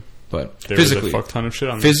 Yep. But There was physically, a fuck ton of shit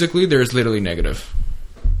on there. physically, there's literally negative.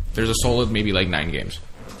 There's a solid maybe like 9 games.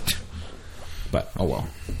 But oh well,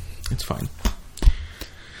 it's fine.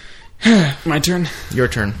 My turn. Your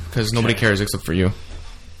turn, because nobody cares except for you.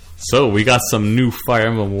 So we got some new Fire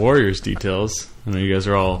Emblem Warriors details. I know you guys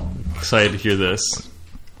are all excited to hear this.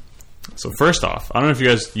 So first off, I don't know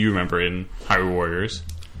if you remember in Hyrule Warriors,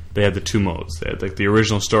 they had the 2 modes. They had like the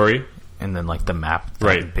original story, and then like the map,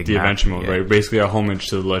 right? big The map, adventure mode, yeah. right? Basically a homage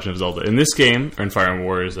to the Legend of Zelda. In this game, or in Fire Emblem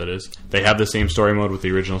Warriors, that is, they have the same story mode with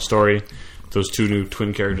the original story. Those 2 new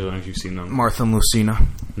twin characters. I don't know if you've seen them. Martha and Lucina,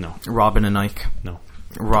 No, Robin and Ike, no.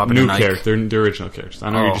 Robin New and Ike, character. They're original characters. I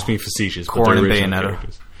know you're Oh. just being facetious, but Corrin they're and original Bayonetta.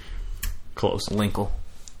 characters. Close. Linkle.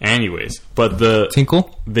 Anyways, but the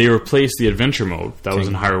Tinkle? they replaced the adventure mode that was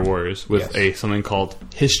in Hyrule Warriors with Yes. something called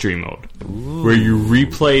history mode, where you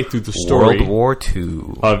replay through the story World War II.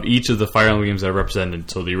 of each of the Fire Emblem games that are represented.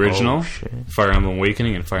 So the original, Oh, shit. Fire Emblem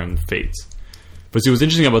Awakening, and Fire Emblem Fates. But see, what's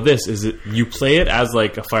interesting about this is that you play it as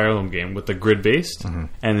like a Fire Emblem game with the grid based, and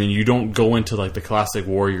then you don't go into like the classic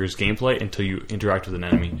Warriors gameplay until you interact with an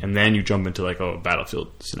enemy, and then you jump into like a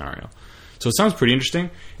battlefield scenario. So it sounds pretty interesting.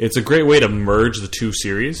 It's a great way to merge the 2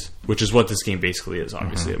 series, which is what this game basically is.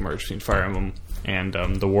 Obviously, it merged between Fire Emblem and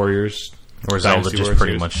the Warriors. Or Zelda Dynasty just Warriors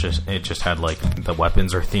pretty series. much just had like the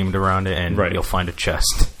weapons are themed around it, and Right. you'll find a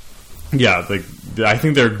chest. Yeah, like I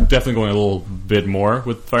think they're definitely going a little bit more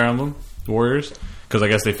with Fire Emblem Warriors, because I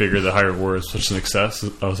guess they figured that Hyrule Warriors was such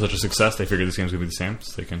a success. They figured this game's gonna be the same,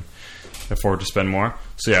 so they can afford to spend more.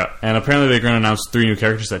 So yeah, and apparently they're going to announce 3 new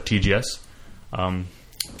characters at TGS,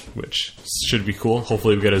 which should be cool.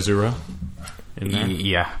 Hopefully we get Azura in there.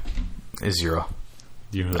 Yeah, Azura.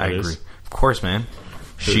 You know who that I is? agree. Of course, man.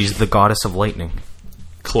 She's the goddess of lightning.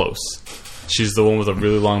 Close. She's the one with a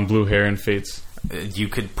really long blue hair and Fates. You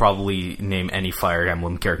could probably name any Fire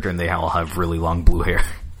Emblem character, and they all have really long blue hair.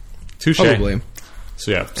 Touche. Probably.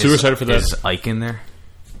 So yeah, super excited for that. Is Ike in there?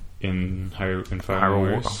 In Fire Emblem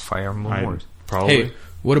Fire Emblem Wars. Probably. Hey,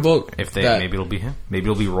 what about If they that? maybe it'll be him. Maybe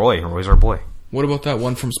it'll be Roy. Roy's our boy. What about that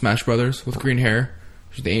one from Smash Brothers with green hair?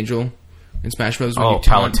 She's the angel in Smash Brothers. when Oh, you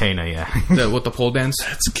taunt Palutena, yeah. with the pole dance.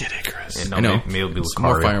 That's Kid Icarus. No, I know. Maybe it'll be It's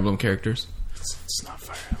more Lucario. Fire Emblem characters. It's not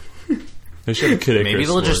Fire Emblem. They should have Kid Icarus. Maybe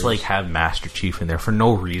they'll just Warriors. like have Master Chief in there for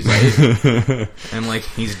no reason, and like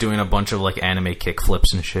he's doing a bunch of like anime kick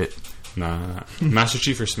flips and shit. Nah. Master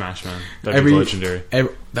Chief or Smash Man. That'd be legendary.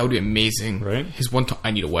 That would be amazing, Right? His one.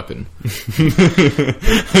 I need a weapon.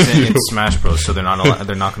 It's Smash Bros, so they're not going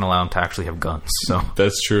to allow him to actually have guns. So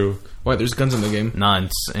That's true. Why? There's guns in the game. no,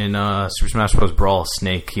 it's in Super Smash Bros. Brawl.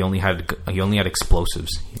 Snake he only had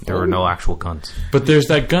explosives. There were no actual guns. But there's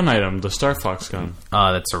that gun item, the Star Fox gun.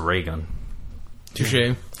 That's a ray gun, Touche.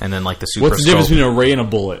 and then like the super. What's the difference between a ray and a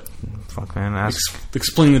bullet? Fuck man, ask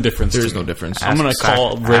Explain the difference. There to is me. no difference. I'm gonna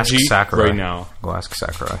call Reggie Sakurai right now. Go ask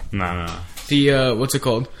Sakurai. No. The what's it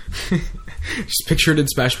called? Just pictured in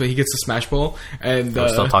Smash Ball. He gets the Smash Ball, and We're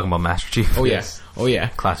still talking about Master Chief. oh yeah, oh yeah,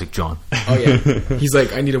 Classic John. oh yeah. He's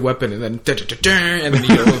like, I need a weapon, and then and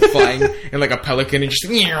then flying and like a pelican, and just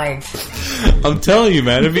I'm telling you,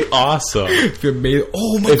 man, it'd be awesome. If you're made,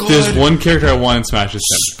 oh my If god! there's one character I want in Smash, it's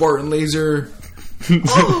him. Spartan laser.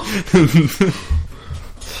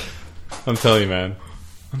 I'm telling you, man.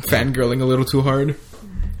 I'm fangirling a little too hard.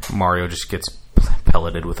 Mario just gets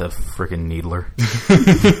pelleted with a freaking needler.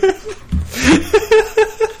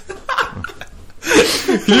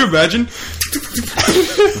 Can you imagine?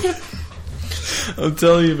 I'm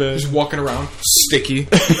telling you, man. Just walking around, sticky.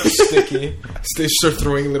 They start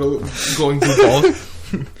throwing little glowing blue balls.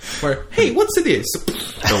 Where, hey, what's this?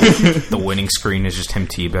 The winning screen is just him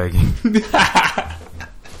teabagging.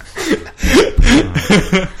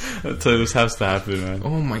 I'll tell you, this has to happen, man.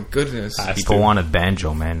 Oh my goodness! People wanted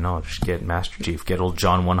Banjo, man. No, just get Master Chief. Get old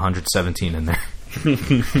John 117 in there.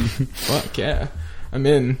 Fuck yeah, I'm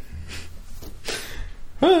in.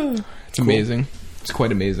 It's amazing. It's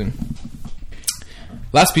quite amazing.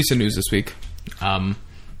 Last piece of news this week.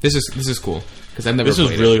 This is cool because I've never. This was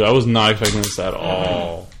played really it. good. I was not expecting this at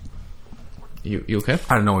all. You okay?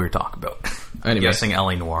 I don't know what you're talking about. I'm Anyway. guessing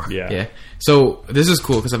L.A. Noire. Yeah. So this is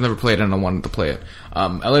cool because I've never played it and I wanted to play it.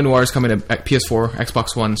 LA Noire is coming to PS4,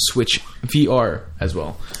 Xbox One, Switch, VR as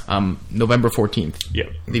well. November 14th.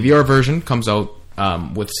 Yep. The VR version comes out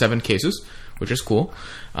with 7 cases, which is cool.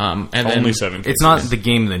 And then Only 7 cases. It's not the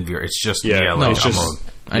game in VR. It's just Yeah, the LA no, it's just- mode.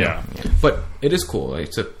 I know. Yeah. But it is cool. Like,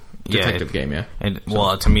 it's a detective game, yeah. And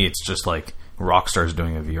well, to me, it's just like Rockstar's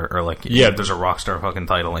doing a VR, or like Yeah. there's a Rockstar fucking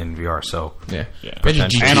title in VR. So Yeah. Yeah. Imagine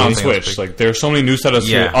Potentially. GTA. And on Something else Switch. big. Like, there's so many new titles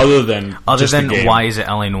Yeah. other than just the game. why is it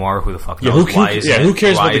LA Noire? Who the fuck Yeah, knows? who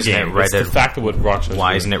cares why about the isn't game? it Red It's the Dead? fact of what Rockstar's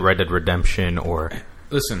Why doing. isn't it Red Dead Redemption or?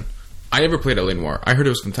 Listen, I never played LA Noire. I heard it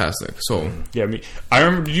was fantastic. So Yeah, I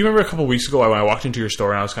remember. Do you remember a couple weeks ago when I walked into your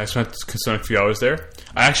store and I spent a few hours there?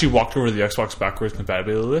 I actually walked over to the Xbox backwards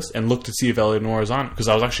compatibility list and looked to see if LA Noire was on because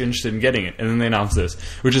I was actually interested in getting it. And then they announced this,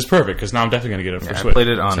 which is perfect because now I'm definitely going to get it for I Switch. played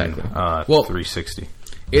it on Exactly. Well- 360.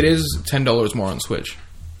 it is $10 more on Switch.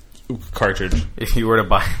 Cartridge. If you were to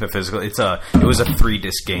buy the physical, it was a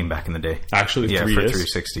 3-disc game back in the day. Actually, Yeah, 3 for discs?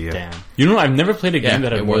 360. Yeah. Damn. You know, I've never played a game Yeah,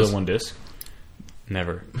 that had it more was. than one disc.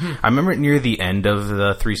 Never. I remember near the end of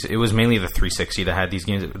the 360, it was mainly the 360 that had these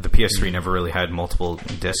games. The PS3 never really had multiple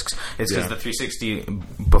discs. It's because Yeah. the 360,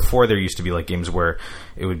 before there used to be like games where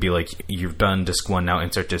it would be like, you've done disc 1, now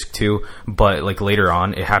insert disc 2. But like later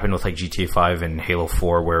on, it happened with like GTA 5 and Halo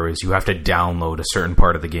 4, where it was you have to download a certain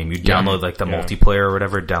part of the game. You download like the Yeah. multiplayer or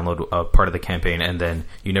whatever, download a part of the campaign, and then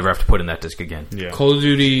you never have to put in that disc again. Yeah. Call of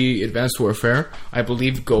Duty Advanced Warfare, I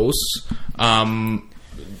believe Ghosts,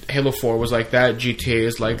 Halo 4 was like that, GTA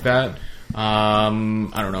is like that. I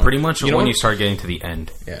don't know. Pretty much You know when what? you start getting to the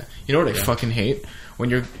end. Yeah. You know what I fucking hate?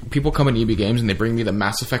 When people come in EB Games and they bring me the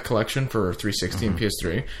Mass Effect collection for 360 and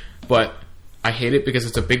PS3, but I hate it because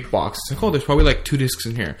it's a big box. It's like, oh, there's probably like 2 discs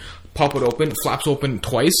in here. Pop it open, flaps open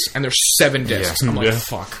twice, and there's 7 discs. I'm like, Yeah.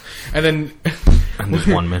 fuck. And then... And there's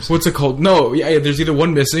one missing. What's it called? No, yeah, there's either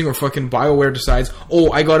one missing or fucking BioWare decides,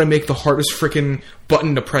 oh, I gotta make the hardest freaking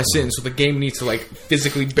button to press in, so the game needs to like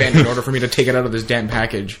physically bend in order for me to take it out of this damn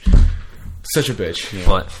package. Such a bitch.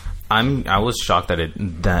 But I was shocked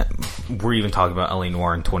that we're even talking about LA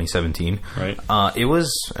Noire in 2017. Right. It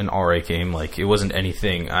was an alright game. Like, it wasn't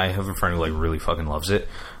anything. I have a friend who like really fucking loves it.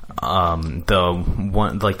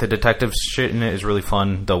 The detective shit in it is really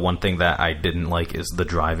fun. The one thing that I didn't like is the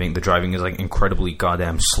driving. The driving is like incredibly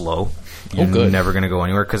goddamn slow. You're never gonna go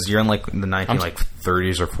anywhere because you're in like the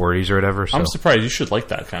 30s or 40s or whatever. So. I'm surprised. You should like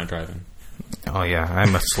that kind of driving. Oh yeah,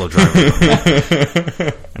 I'm a slow driver.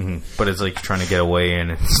 But it's like you're trying to get away,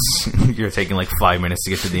 and you're taking like 5 minutes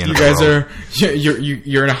to get to the end. You guys are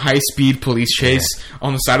you're in a high speed police chase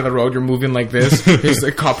on the side of the road. You're moving like this. There's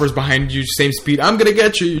the coppers behind you, same speed. I'm gonna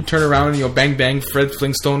get you. You turn around, and bang bang. Fred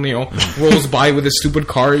Flintstone, rolls by with his stupid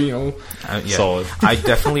car. Solid. I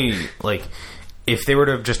definitely like. If they were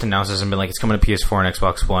to have just announced this and been like, it's coming to PS4 and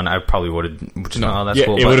Xbox One, I probably would have. That's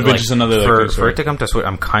cool. It would have been just another. For it to come to Switch,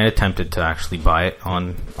 I'm kind of tempted to actually buy it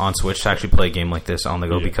on Switch to actually play a game like this on the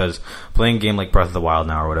go because playing a game like Breath of the Wild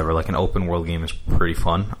now or whatever, like an open world game, is pretty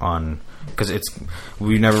fun because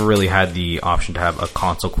we've never really had the option to have a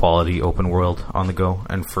console quality open world on the go,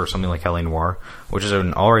 and for something like LA Noire, which is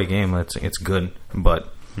an alright game, it's good,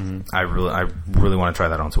 but. I really want to try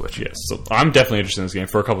that on Switch. Yes, so I'm definitely interested in this game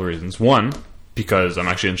for a couple of reasons. One, because I'm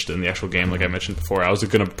actually interested in the actual game, like I mentioned before. I was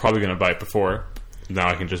probably gonna buy it before. Now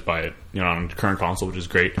I can just buy it, on current console, which is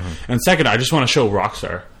great. And second, I just want to show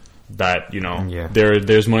Rockstar that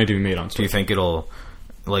there's money to be made on Switch. Do you think it'll?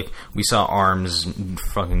 Like, we saw ARMS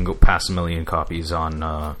fucking go past 1 million copies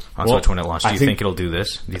on Switch when it launched. Do you think it'll do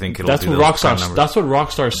this? Do you think it'll do Rockstar? That's what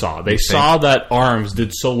Rockstar saw. They saw that ARMS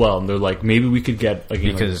did so well, and they're like, maybe we could get a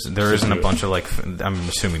game because there isn't a bunch of I'm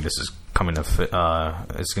assuming this is coming to.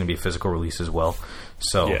 It's going to be a physical release as well.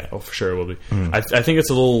 So for sure it will be. I think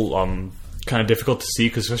it's a little kind of difficult to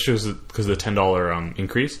see especially because of the $10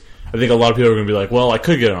 increase. I think a lot of people are going to be like, well, I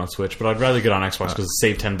could get it on Switch, but I'd rather get it on Xbox because it's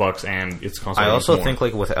saved $10 and it's console. I also think,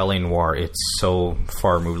 like, with LA Noire, it's so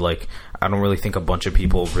far removed. Like, I don't really think a bunch of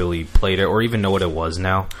people really played it or even know what it was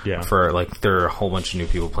now. Yeah. For, like, there are a whole bunch of new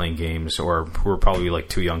people playing games or who are probably, like,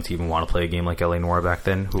 too young to even want to play a game like LA Noire back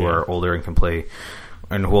then, who are older and can play,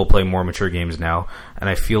 and who will play more mature games now. And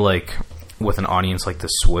I feel like with an audience like the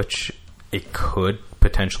Switch, it could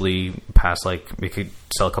potentially pass, like, we could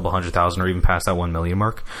sell a couple 100,000 or even past that 1 million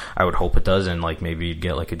mark. I would hope it does, and like maybe you'd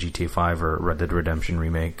get like a GTA 5 or Red Dead Redemption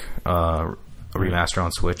remake remaster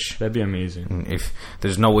on Switch. That'd be amazing. And if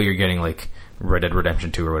there's no way you're getting like Red Dead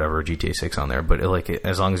Redemption 2 or whatever, or GTA 6 on there, but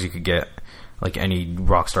as long as you could get like any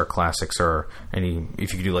Rockstar classics or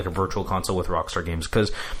if you could do like a virtual console with Rockstar games,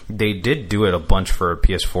 because they did do it a bunch for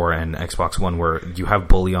PS4 and Xbox One, where you have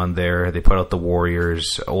Bully on there. They put out the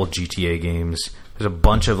Warriors, old GTA games. There's a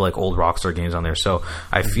bunch of like old Rockstar games on there. So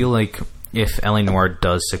I feel like if LA Noire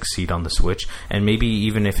does succeed on the Switch, and maybe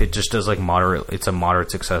even if it just does like it's a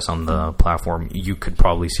moderate success on the platform, you could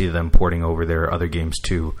probably see them porting over their other games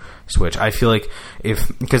to Switch. I feel like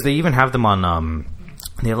because they even have them on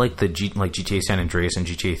they have like GTA San Andreas and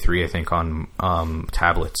GTA 3, I think, on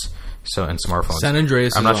tablets. So and smartphones. San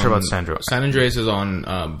Andreas. I'm not sure about San Andreas. San Andreas is on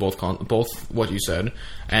both what you said,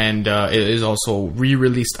 and it is also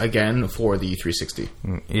re-released again for the 360.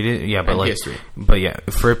 It is, yeah, but like, PS3. But yeah,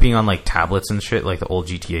 for it being on like tablets and shit, like the old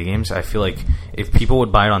GTA games, I feel like if people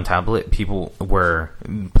would buy it on tablet, people were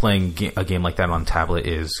playing a game like that on tablet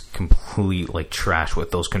is complete like trash with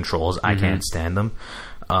those controls. I can't stand them.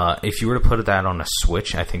 If you were to put that on a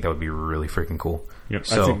Switch, I think that would be really freaking cool. Yep.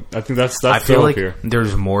 So I think that's I feel like here.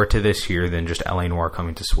 There's more to this here than just LA Noire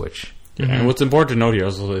coming to Switch. Yeah, and what's important to note here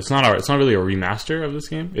is it's not really a remaster of this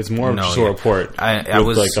game. It's more of just a port. I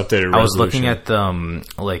was like updated. I was looking at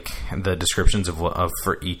the descriptions of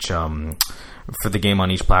for each for the game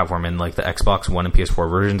on each platform, and like the Xbox One and PS4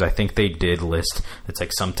 versions, I think they did list it's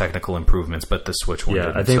like some technical improvements, but the Switch one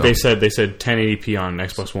didn't. I think they said 1080p on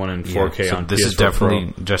Xbox One and 4K on PS4 this is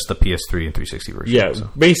definitely Pro. Just the PS3 and 360 version. Yeah, so.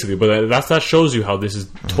 Basically, but that shows you how this is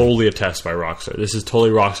totally a test by Rockstar. This is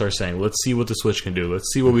totally Rockstar saying, let's see what the Switch can do.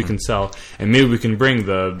 Let's see what we can sell, and maybe we can bring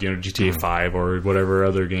the GTA 5 or whatever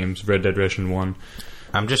other games, Red Dead Redemption 1.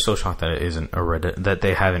 I'm just so shocked that it isn't a Red Dead, that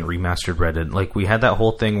they haven't remastered Red Dead. Like, we had that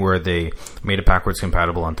whole thing where they made it backwards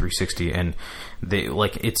compatible on 360, and they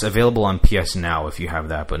it's available on PS Now if you have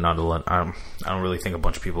that, but not a lot. I don't really think a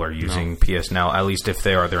bunch of people are using PS Now. At least if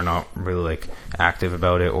they are, they're not really like active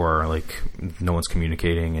about it, or like no one's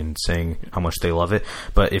communicating and saying how much they love it.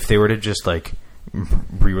 But if they were to just like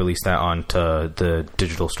re-release that onto the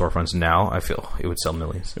digital storefronts now, I feel it would sell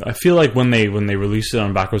millions. I feel like when they released it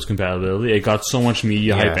on backwards compatibility, it got so much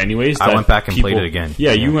media hype anyways. I went back and played it again.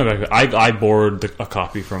 Yeah, you went back. I borrowed a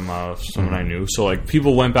copy from someone I knew. So like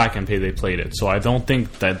people went back and they played it. So I don't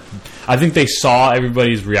think that. I think they saw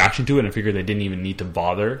everybody's reaction to it and figured they didn't even need to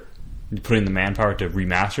bother putting the manpower to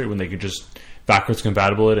remaster it when they could just backwards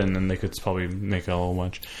compatible it, and then they could probably make a whole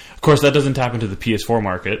bunch. Of course, that doesn't tap into the PS4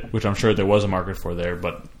 market, which I'm sure there was a market for there,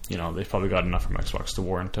 but they've probably got enough from Xbox to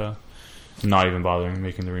warrant not even bothering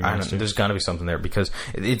making the remaster. There's got to be something there, because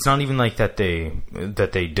it's not even like that they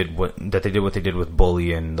did what they did with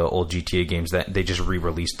Bully and the old GTA games, that they just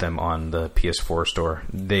re-released them on the PS4 store.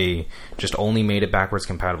 They just only made it backwards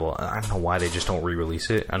compatible. I don't know why they just don't re-release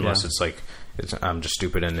it, unless it's like I'm just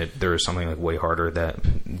stupid and there is something like way harder that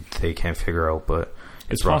they can't figure out. But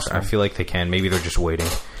it's possible. I feel like they can. Maybe they're just waiting.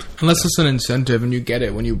 Unless it's an incentive and you get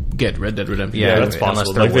it when you get Red Dead Redemption. Yeah, that's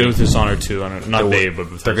possible. Like they did with Dishonored 2. Not they,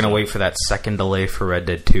 but they're going to wait for that second delay for Red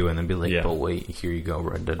Dead 2 and then be like, but wait, here you go,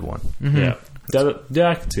 Red Dead 1. Mm-hmm. Yeah,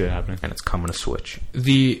 I can see that happening. And it's coming to Switch. Not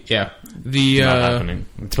happening.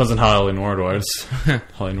 It depends on how LA Noire does.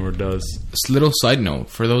 How LA Noire does. Little side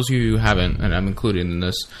note, for those of you who haven't, and I'm included in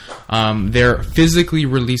this, they're physically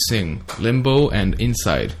releasing Limbo and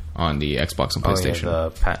Inside on the Xbox and PlayStation.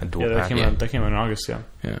 That came out in August,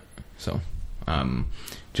 Yeah. So,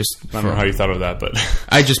 just I don't know how you thought of that, but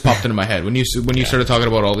I just popped into my head when you started talking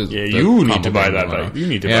about all these. Yeah, you need to buy that. You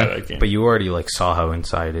need to buy that game. But you already saw how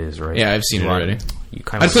Inside is, right? Yeah, I've seen it already.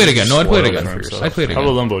 I'd play it again. No, I'd play it again. I'd play it again. How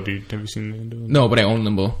about Limbo? Have you seen Limbo? No, but I own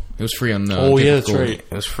Limbo. It was free on the. Oh yeah, that's right.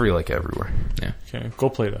 It was free like everywhere. Yeah. Okay, go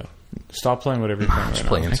play that. Stop playing whatever you're playing. Just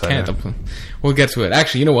play Inside. I can't. We'll get to it.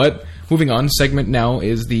 Actually, you know what? Moving on. Segment now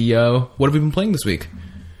is the what have we been playing this week?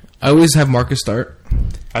 I always have Marcus start.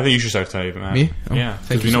 I think you should start tonight, Matt. Me? Oh, yeah.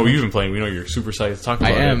 Because we know what you've been playing. We know you're super psyched to talk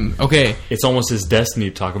about it. I am. Okay. It's almost his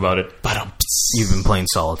destiny to talk about it. You've been playing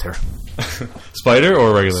Solitaire. Spider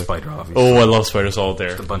or regular? Spider, obviously. Oh, I love Spider Solitaire.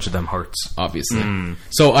 Just a bunch of them hearts. Obviously.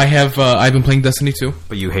 So I have, I've been playing Destiny 2.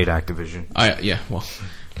 But you hate Activision. Well,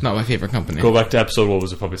 not my favorite company. Go back to episode, what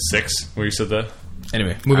was it, probably 6, where you said that?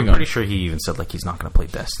 Anyway, moving on. I'm pretty sure he even said like he's not going to play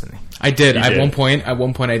Destiny. I did. At one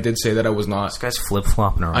point, I did say that I was not. This guy's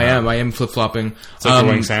flip-flopping around. I am flip-flopping. It's like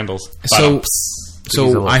wearing sandals. So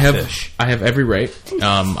I have every right.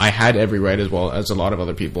 I had every right, as well as a lot of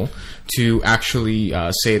other people, to actually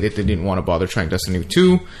say that they didn't want to bother trying Destiny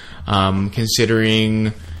 2,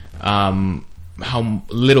 considering how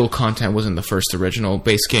little content was in the first original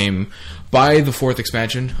base game. By the 4th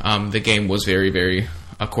expansion, the game was very, very,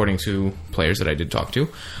 according to players that I did talk to,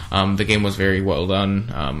 the game was very well done.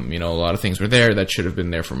 A lot of things were there that should have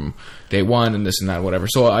been there from day one, and this and that, whatever.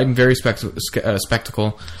 So I'm very skeptical.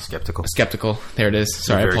 There it is.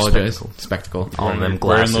 Sorry, I apologize. Spectacle. All them glasses.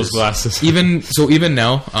 Wearing those glasses. Even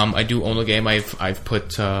now, I do own the game. I've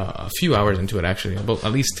put a few hours into it, actually, about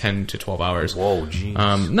at least 10 to 12 hours. Whoa,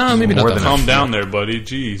 jeez. No, maybe not that much. Calm down there, buddy.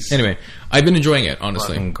 Jeez. Anyway, I've been enjoying it,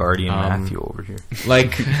 honestly. Fucking Guardian Matthew over here.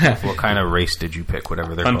 Like, what kind of race did you pick?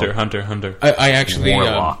 Whatever they're Hunter. called. I actually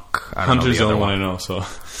Warlock. Hunter's the only one I know. So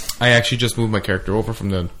I actually just moved my character over from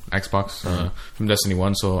the Xbox from Destiny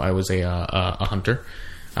 1, so I was a hunter.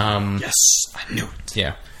 Yes, I knew it.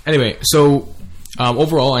 Yeah. Anyway, so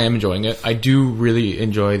overall, I am enjoying it. I do really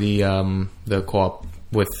enjoy the co-op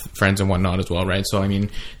with friends and whatnot as well, right? So I mean,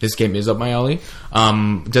 this game is up my alley.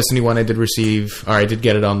 Destiny 1, I did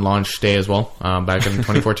get it on launch day as well, back in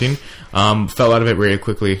 2014. Fell out of it very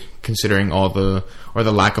quickly, considering the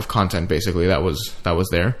lack of content basically that was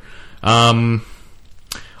there.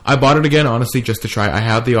 I bought it again, honestly, just to try. I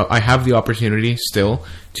have the opportunity still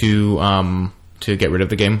to get rid of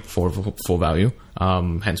the game for full value.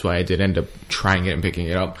 Hence why I did end up trying it and picking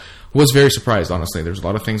it up. Was very surprised, honestly. There's a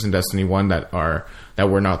lot of things in Destiny 1 that were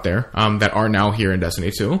not there, that are now here in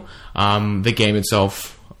Destiny 2. The game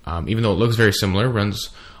itself, even though it looks very similar, runs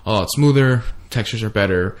a lot smoother, textures are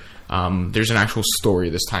better. There's an actual story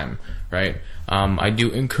this time, right? I do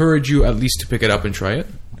encourage you at least to pick it up and try it.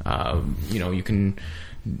 You can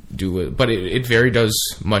do it, but it very does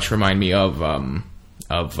much remind me of a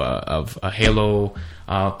Halo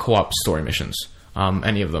co-op story missions.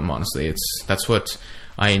 Any of them, honestly. That's what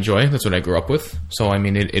I enjoy. That's what I grew up with. So I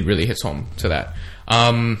mean, it really hits home to that.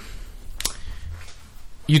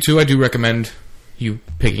 You too, I do recommend you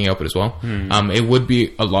picking up it as well. It would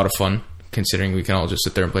be a lot of fun, considering we can all just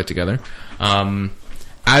sit there and play it together.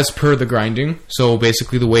 As per the grinding, so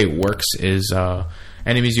basically the way it works is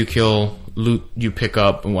enemies you kill, loot you pick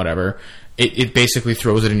up, and whatever. It basically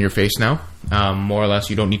throws it in your face now. More or less,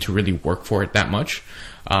 you don't need to really work for it that much.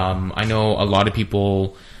 I know a lot of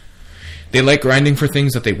people, they like grinding for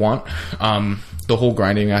things that they want. The whole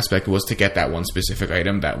grinding aspect was to get that one specific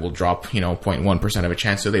item that will drop, 0.1% of a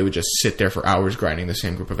chance, so they would just sit there for hours grinding the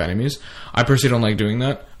same group of enemies. I personally don't like doing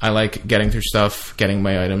that. I like getting through stuff, getting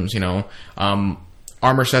my items,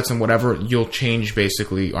 armor sets and whatever. You'll change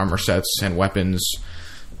basically armor sets and weapons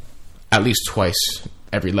at least twice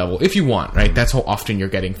every level if you want, right? That's how often you're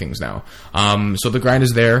getting things now. So the grind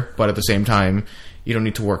is there, but at the same time, you don't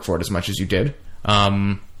need to work for it as much as you did.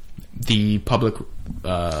 The public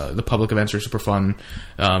events are super fun.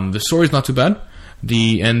 The story's not too bad.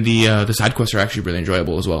 The side quests are actually really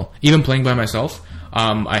enjoyable as well. Even playing by myself,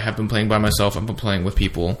 I have been playing by myself. I've been playing with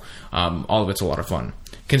people. All of it's a lot of fun.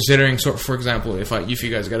 Considering, so for example, if you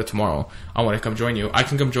guys get it tomorrow, I want to come join you. I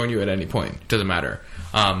can come join you at any point. It doesn't matter.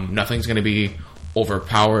 Nothing's going to be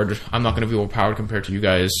overpowered. I'm not going to be overpowered compared to you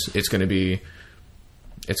guys. It's going to be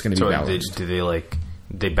balanced. Do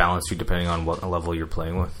they balance you depending on what level you're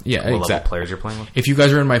playing with? Yeah, what exactly. Level players you're playing with? If you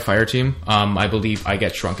guys are in my fire team, I believe I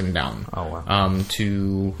get shrunken down. Oh, wow.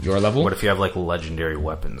 To your level. What if you have like legendary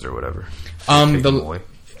weapons or whatever?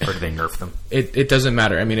 Or do they nerf them? It doesn't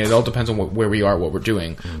matter. I mean, it all depends on where we are, what we're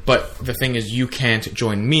doing. But the thing is, you can't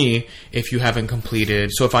join me if you haven't completed.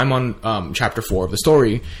 So if I'm on chapter 4 of the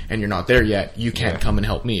story and you're not there yet, you can't come and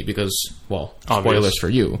help me because, well, spoilers for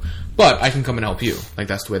you. But I can come and help you. Like,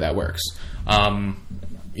 that's the way that works.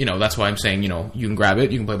 That's why I'm saying, you can grab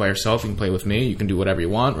it, you can play by yourself, you can play with me, you can do whatever you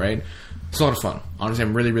want, right? It's a lot of fun. Honestly,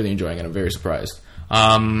 I'm really, really enjoying it. I'm very surprised.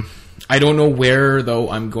 I don't know where, though,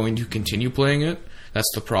 I'm going to continue playing it. That's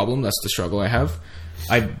the problem. That's the struggle I have.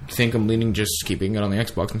 I think I'm leaning just keeping it on the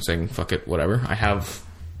Xbox and saying, fuck it, whatever. I have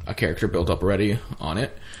a character built up already on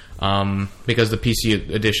it. Because the PC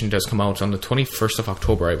edition does come out on the 21st of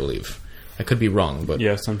October, I believe. I could be wrong, but...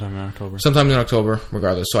 Yeah, sometime in October. Sometime in October,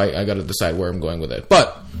 regardless. So I got to decide where I'm going with it.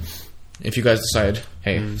 But if you guys decide,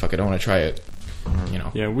 hey, fuck it, I want to try it,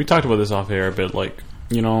 Yeah, we talked about this off air a bit. Like,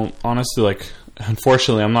 honestly,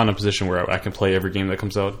 unfortunately, I'm not in a position where I can play every game that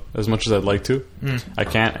comes out as much as I'd like to. I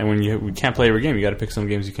can't, and when we can't play every game, you got to pick some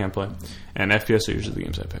games you can't play. And FPS are usually the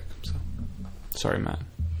games I pick. So, sorry, Matt.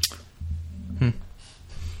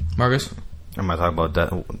 Marcus? Am I talking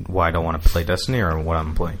about why I don't want to play Destiny or what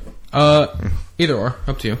I'm playing? Either or,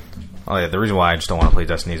 up to you. Oh yeah, the reason why I just don't want to play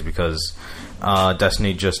Destiny is because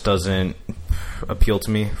Destiny just doesn't appeal to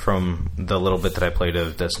me from the little bit that I played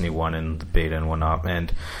of Destiny 1 and the beta and whatnot,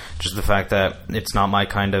 and just the fact that it's not my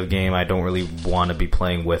kind of game. I don't really want to be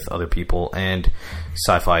playing with other people, and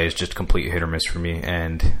sci-fi is just complete hit or miss for me,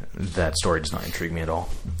 and that story does not intrigue me at all.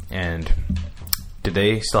 And did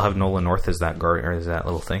they still have Nolan North as that guard, or is that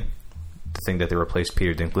little thing? The thing that they replaced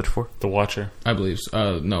Peter Dinklage for? The Watcher. I believe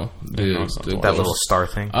so. No. That little star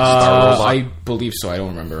thing? Star robot? I believe so. I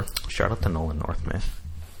don't remember. Shout out to Nolan North, man.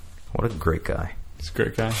 What a great guy. He's a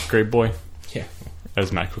great guy. Great boy. Yeah.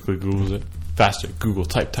 As Matt quickly Googles it. Faster. Google.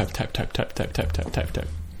 Type.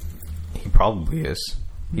 He probably is.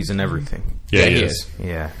 He's in everything. Yeah, he is.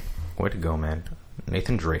 Yeah. Way to go, man.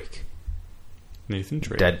 Nathan Drake.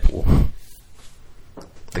 Deadpool.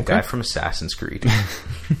 The guy from Assassin's Creed.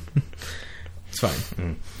 It's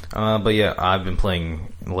fine. But yeah, I've been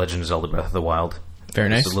playing Legend of Zelda Breath of the Wild. Very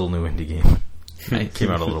nice. It's a little new indie game. It came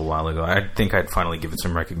out a little while ago. I think I'd finally give it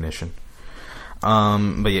some recognition.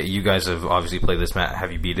 But yeah, you guys have obviously played this, Matt.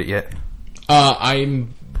 Have you beat it yet?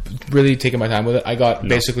 I'm really taking my time with it. I got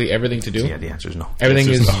basically everything to do. Yeah, the answer is no.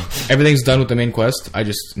 Everything's done with the main quest. I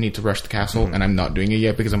just need to rush the castle, and I'm not doing it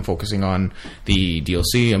yet because I'm focusing on the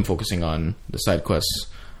DLC. I'm focusing on the side quests.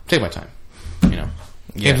 Take my time.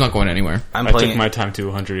 Game's not going anywhere. I took my time to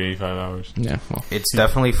 185 hours. Yeah, well, it's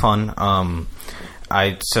definitely fun.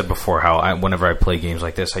 I said before how whenever I play games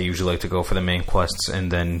like this, I usually like to go for the main quests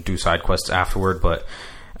and then do side quests afterward. But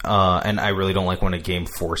and I really don't like when a game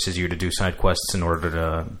forces you to do side quests in order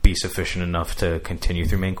to be sufficient enough to continue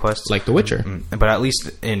through main quests, like The Witcher. But at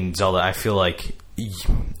least in Zelda, I feel like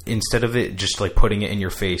instead of it just like putting it in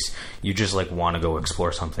your face, you just like want to go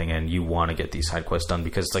explore something and you want to get these side quests done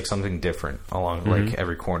because it's like something different along like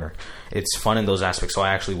every corner. It's fun in those aspects, so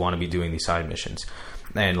I actually want to be doing these side missions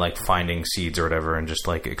and like finding seeds or whatever and just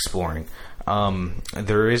like exploring.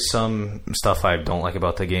 There is some stuff I don't like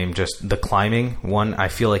about the game. Just the climbing one, I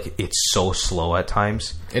feel like it's so slow at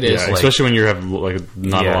times. It is, like, especially when you have like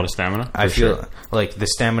not a lot of stamina. I feel like the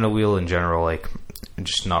stamina wheel in general, like I'm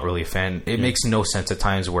just not really a fan. It makes no sense at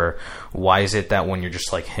times where why is it that when you're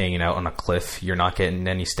just like hanging out on a cliff you're not getting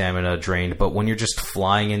any stamina drained, but when you're just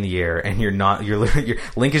flying in the air and you're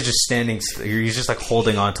Link is just standing, he's just like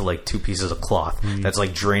holding on to like two pieces of cloth that's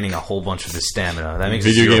like draining a whole bunch of his stamina. That makes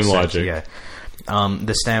video zero game sense. logic. Yeah.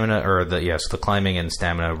 The stamina, or the climbing and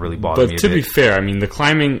stamina really bother me. But to be fair, I mean, the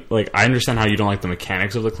climbing, like, I understand how you don't like the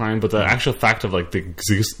mechanics of the climbing, but the actual fact of, like, the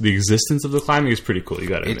existence of the climbing is pretty cool. You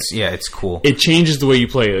gotta admit. It's cool. It changes the way you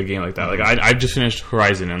play a game like that. Like, I've just finished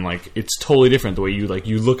Horizon, and, like, it's totally different. The way you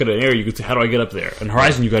look at an area, you can say, how do I get up there? In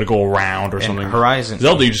Horizon, you gotta go around or something.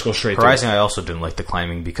 Zelda, you just go straight Horizon, I also didn't like the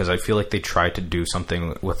climbing, because I feel like they tried to do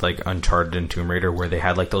something with, like, Uncharted and Tomb Raider, where they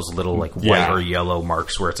had, like, those little, like, white or yellow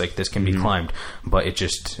marks where it's like, this can be climbed, but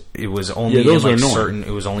it was only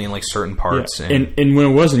in like certain parts, and when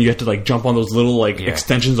it wasn't, you had to like jump on those little like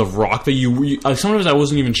extensions of rock that you sometimes I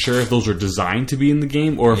wasn't even sure if those were designed to be in the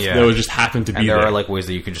game or if they would just happen to be there. There are like ways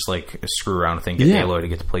that you can just like screw around and get Aloy to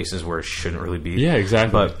get to places where it shouldn't really be. Yeah,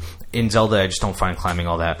 exactly. But in Zelda, I just don't find climbing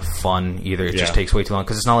all that fun either. It just takes way too long,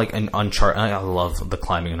 because it's not like an Uncharted. I love the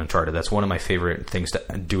climbing in Uncharted. That's one of my favorite things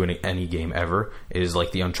to do in any game ever, is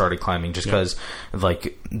like the Uncharted climbing, just because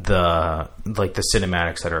like the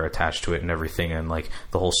cinematics that are attached to it and everything, and like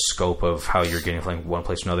the whole scope of how you're getting from like one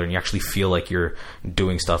place to another, and you actually feel like you're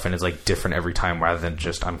doing stuff, and it's like different every time, rather than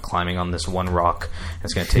just I'm climbing on this one rock.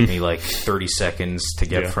 It's going to take me like 30 seconds to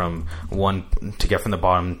get from the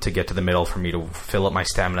bottom to get to the middle for me to fill up my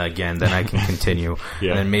stamina again. Then I can continue,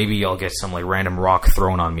 and then maybe I'll get some like random rock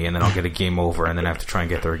thrown on me, and then I'll get a game over, and then I have to try and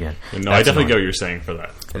get there again. No, I definitely get what you're saying for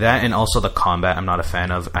that. That, and also the combat, I'm not a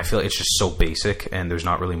fan of. I feel like it's just so basic, and there's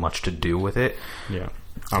not really much to do with it. Yeah.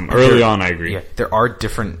 Early on, I agree. Yeah, there are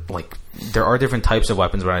different types of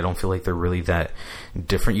weapons, but I don't feel like they're really that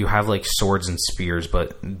different. You have like swords and spears,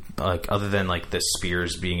 but like other than like the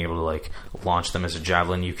spears being able to like launch them as a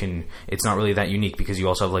javelin, it's not really that unique, because you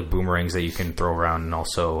also have like boomerangs that you can throw around, and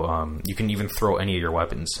also you can even throw any of your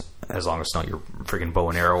weapons as long as it's not your freaking bow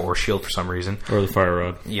and arrow or shield for some reason, or the fire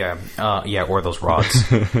rod. Or those rods.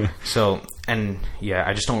 So, and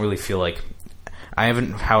I just don't really feel like I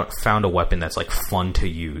haven't found a weapon that's like fun to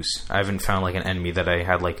use. I haven't found like an enemy that I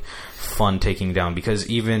had like fun taking down, because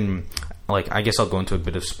even like, I guess I'll go into a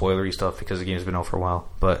bit of spoilery stuff because the game's been out for a while,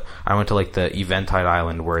 but I went to like the Eventide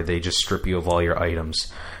Island where they just strip you of all your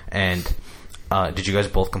items. And did you guys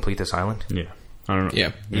both complete this island? Yeah. I don't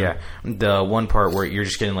know. Yeah. The one part where you're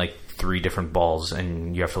just getting like 3 different balls,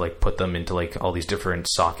 and you have to like put them into like all these different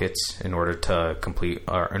sockets in order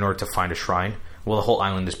to find a shrine. Well, the whole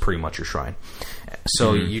island is pretty much your shrine.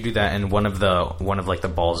 So you do that, and one of like the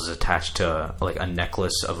balls is attached to like a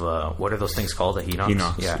necklace of what are those things called? The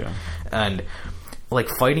Hinox? Yeah. And like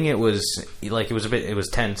fighting it was like it was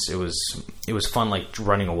tense. It was fun like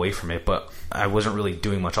running away from it, but I wasn't really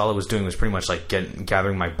doing much. All I was doing was pretty much like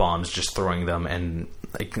gathering my bombs, just throwing them and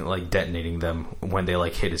like detonating them when they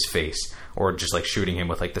like hit his face, or just like shooting him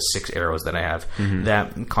with like the 6 arrows that I have.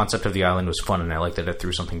 That concept of the island was fun, and I like that it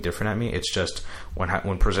threw something different at me. It's just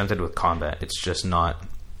when presented with combat, it's just not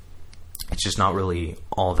really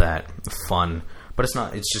all that fun. But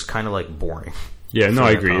it's just kind of like boring. Yeah, no,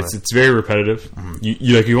 I agree. It's very repetitive.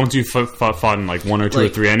 You once you fought in like 1 or 2 or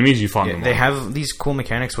 3 enemies, you fought them all. They have these cool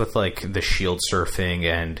mechanics with like the shield surfing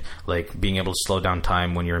and like being able to slow down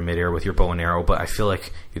time when you're in midair with your bow and arrow. But I feel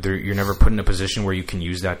like you're never put in a position where you can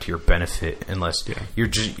use that to your benefit, unless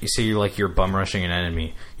you're bum rushing an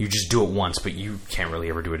enemy. You just do it once, but you can't really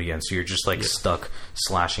ever do it again. So you're just like stuck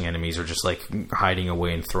slashing enemies, or just like hiding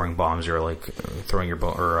away and throwing bombs, or like throwing your bow,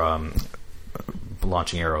 or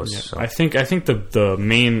launching arrows. So. I think the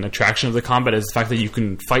main attraction of the combat is the fact that you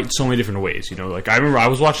can fight so many different ways. You know, like I remember I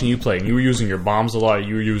was watching you play, and you were using your bombs a lot.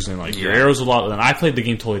 You were using like your arrows a lot. And I played the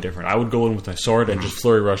game totally different. I would go in with my sword and just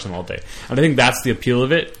flurry rush them all day. And I think that's the appeal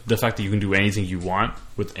of it: the fact that you can do anything you want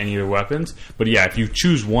with any of your weapons. But if you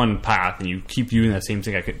choose one path and you keep doing that same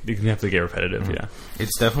thing, it can have to get repetitive. Yeah,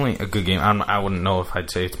 it's definitely a good game. I wouldn't know if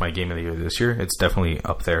I'd say it's my game of the year this year. It's definitely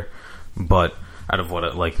up there, but out of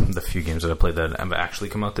the few games that I played that have actually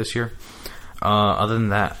come out this year. Other than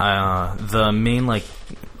that, the main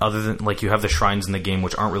other than you have the shrines in the game,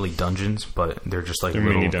 which aren't really dungeons, but they're just like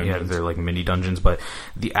little, mini dungeons. They're like mini dungeons. But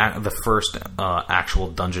the first actual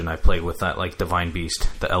dungeon I played with that like divine beast,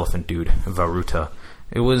 the elephant dude, Varuta.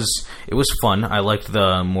 It was fun. I liked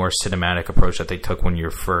the more cinematic approach that they took when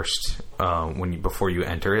you're first before you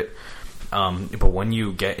enter it. But when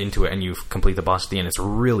you get into it and you complete the boss at the end, it's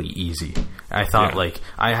really easy. I thought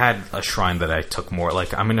I had a shrine that I took more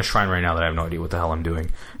I'm in a shrine right now that I have no idea what the hell I'm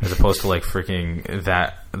doing, as opposed to freaking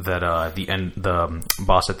the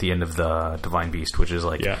boss at the end of the Divine Beast, which is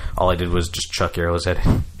all I did was just chuck arrows at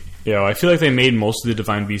it. Yeah, I feel like they made most of the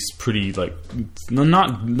Divine Beasts pretty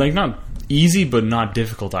not easy, but not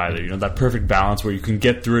difficult either. You know, that perfect balance where you can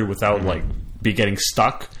get through it without getting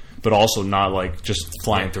stuck, but also not just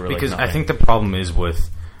flying through it. Because I think the problem is with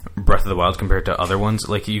Breath of the Wild compared to other ones.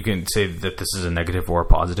 Like, you can say that this is a negative or a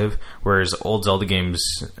positive, whereas old Zelda games,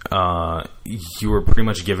 you were pretty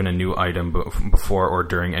much given a new item before or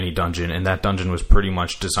during any dungeon, and that dungeon was pretty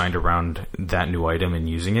much designed around that new item and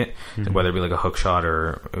using it, whether it be like a hook shot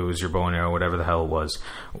or it was your bow and arrow, whatever the hell it was.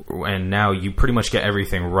 And now you pretty much get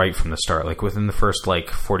everything right from the start. Like, within the first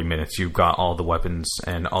 40 minutes, you've got all the weapons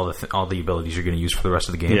and all the abilities you're going to use for the rest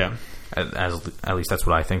of the game. Yeah. At least that's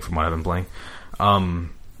what I think from what I've been playing.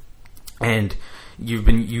 And you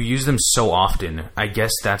use them so often. I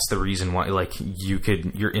guess that's the reason why,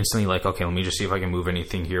 you're instantly like, okay, let me just see if I can move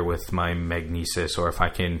anything here with my magnesis, or if I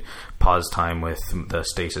can pause time with the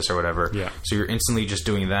stasis or whatever. Yeah. So you're instantly just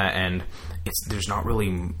doing that, and there's not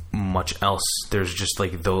really much else. There's just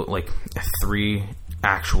 3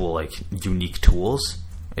 actual unique tools,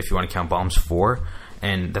 if you want to count bombs, 4.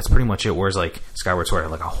 And that's pretty much it. Whereas Skyward Sword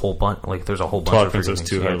had a whole bunch. There's a whole bunch. Twilight of Princess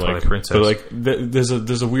too. Yeah, Twilight Princess. But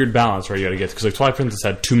there's a weird balance where you got to get, because Twilight Princess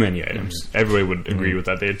had too many items. Everybody would agree with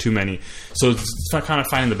that. They had too many. So it's kind of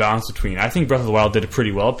finding the balance between. I think Breath of the Wild did it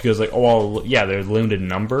pretty well, because there's a limited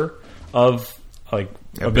number of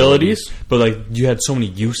abilities, but you had so many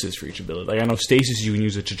uses for each ability. I know stasis, you can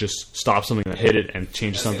use it to just stop something and hit it and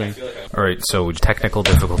change something. All right, so technical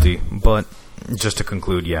difficulty, but just to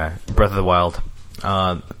conclude, Breath of the Wild.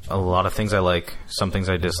 A lot of things I like, some things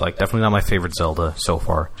I dislike. Definitely not my favorite Zelda so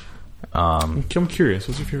far. I'm curious,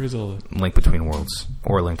 what's your favorite Zelda? Link Between Worlds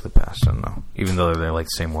or Link to the Past. I don't know. Even though they're the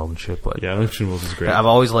same world and shit, but yeah, Link Between Worlds is great. I've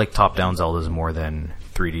always liked top-down Zeldas more than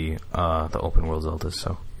 3D, the open world Zeldas.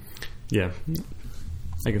 So yeah,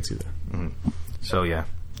 I can see that. Mm-hmm. So yeah,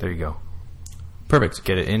 there you go. Perfect.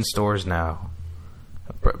 Get it in stores now.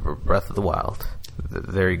 Breath of the Wild.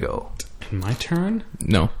 There you go. My turn?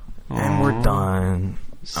 No. And we're done.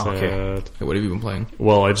 Sad. Okay. Hey, what have you been playing?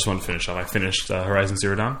 Well, I just want to finish up. I finished Horizon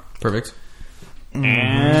Zero Dawn. Perfect.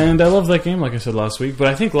 And I love that game, like I said last week. But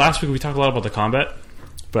I think last week we talked a lot about the combat.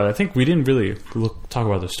 But I think we didn't really talk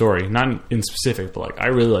about the story. Not in specific, but I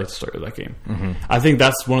really like the story of that game. Mm-hmm. I think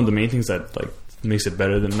that's one of the main things that makes it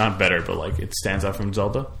better than, not better, but it stands out from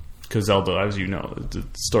Zelda. Because Zelda, as you know, the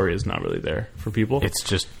story is not really there for people. It's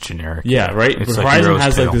just generic. Yeah, right? It's but Horizon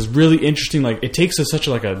has this really interesting, it takes such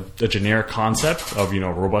a generic concept of,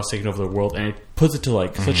 robots taking over the world, and it puts it to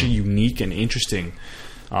such a unique and interesting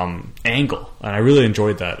angle. And I really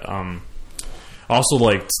enjoyed that. I also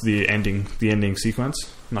liked the ending sequence.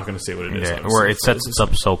 I'm not going to say what it is. Yeah, where it sets us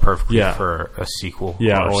up so perfectly for a sequel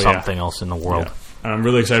or something else in the world. Yeah. And I'm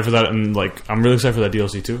really excited for that, and I'm really excited for that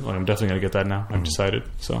DLC too. I'm definitely going to get that now. I've decided.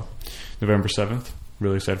 So, November 7th,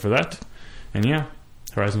 really excited for that. And yeah,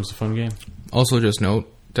 Horizon was a fun game. Also, just note,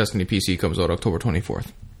 Destiny PC comes out October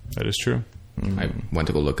 24th. That is true. I went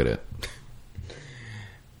to go look at it.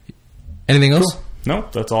 Anything else? Cool. No,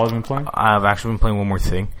 that's all I've been playing. I've actually been playing one more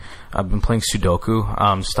thing. I've been playing Sudoku.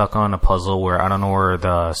 I'm stuck on a puzzle where I don't know where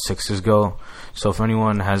the sixes go. So if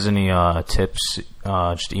anyone has any tips,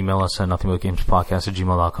 just email us at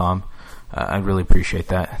nothingbutgamespodcast@gmail.com. I'd really appreciate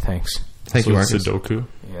that. Thanks. Thank you, Marcus. Sudoku?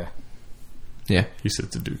 Yeah. Yeah. He said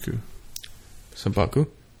Sudoku. Sabaku.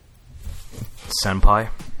 Senpai,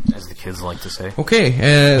 as the kids like to say. Okay,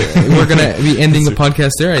 we're going to be ending the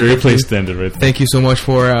podcast there. Great place to end it right there. Thank you so much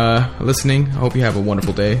for listening. I hope you have a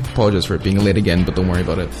wonderful day. Apologize for it being late again, but don't worry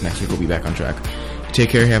about it. Next week we'll be back on track. Take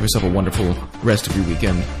care. Have yourself a wonderful rest of your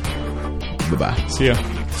weekend. Bye-bye. See ya.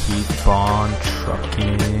 Keep on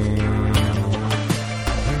trucking.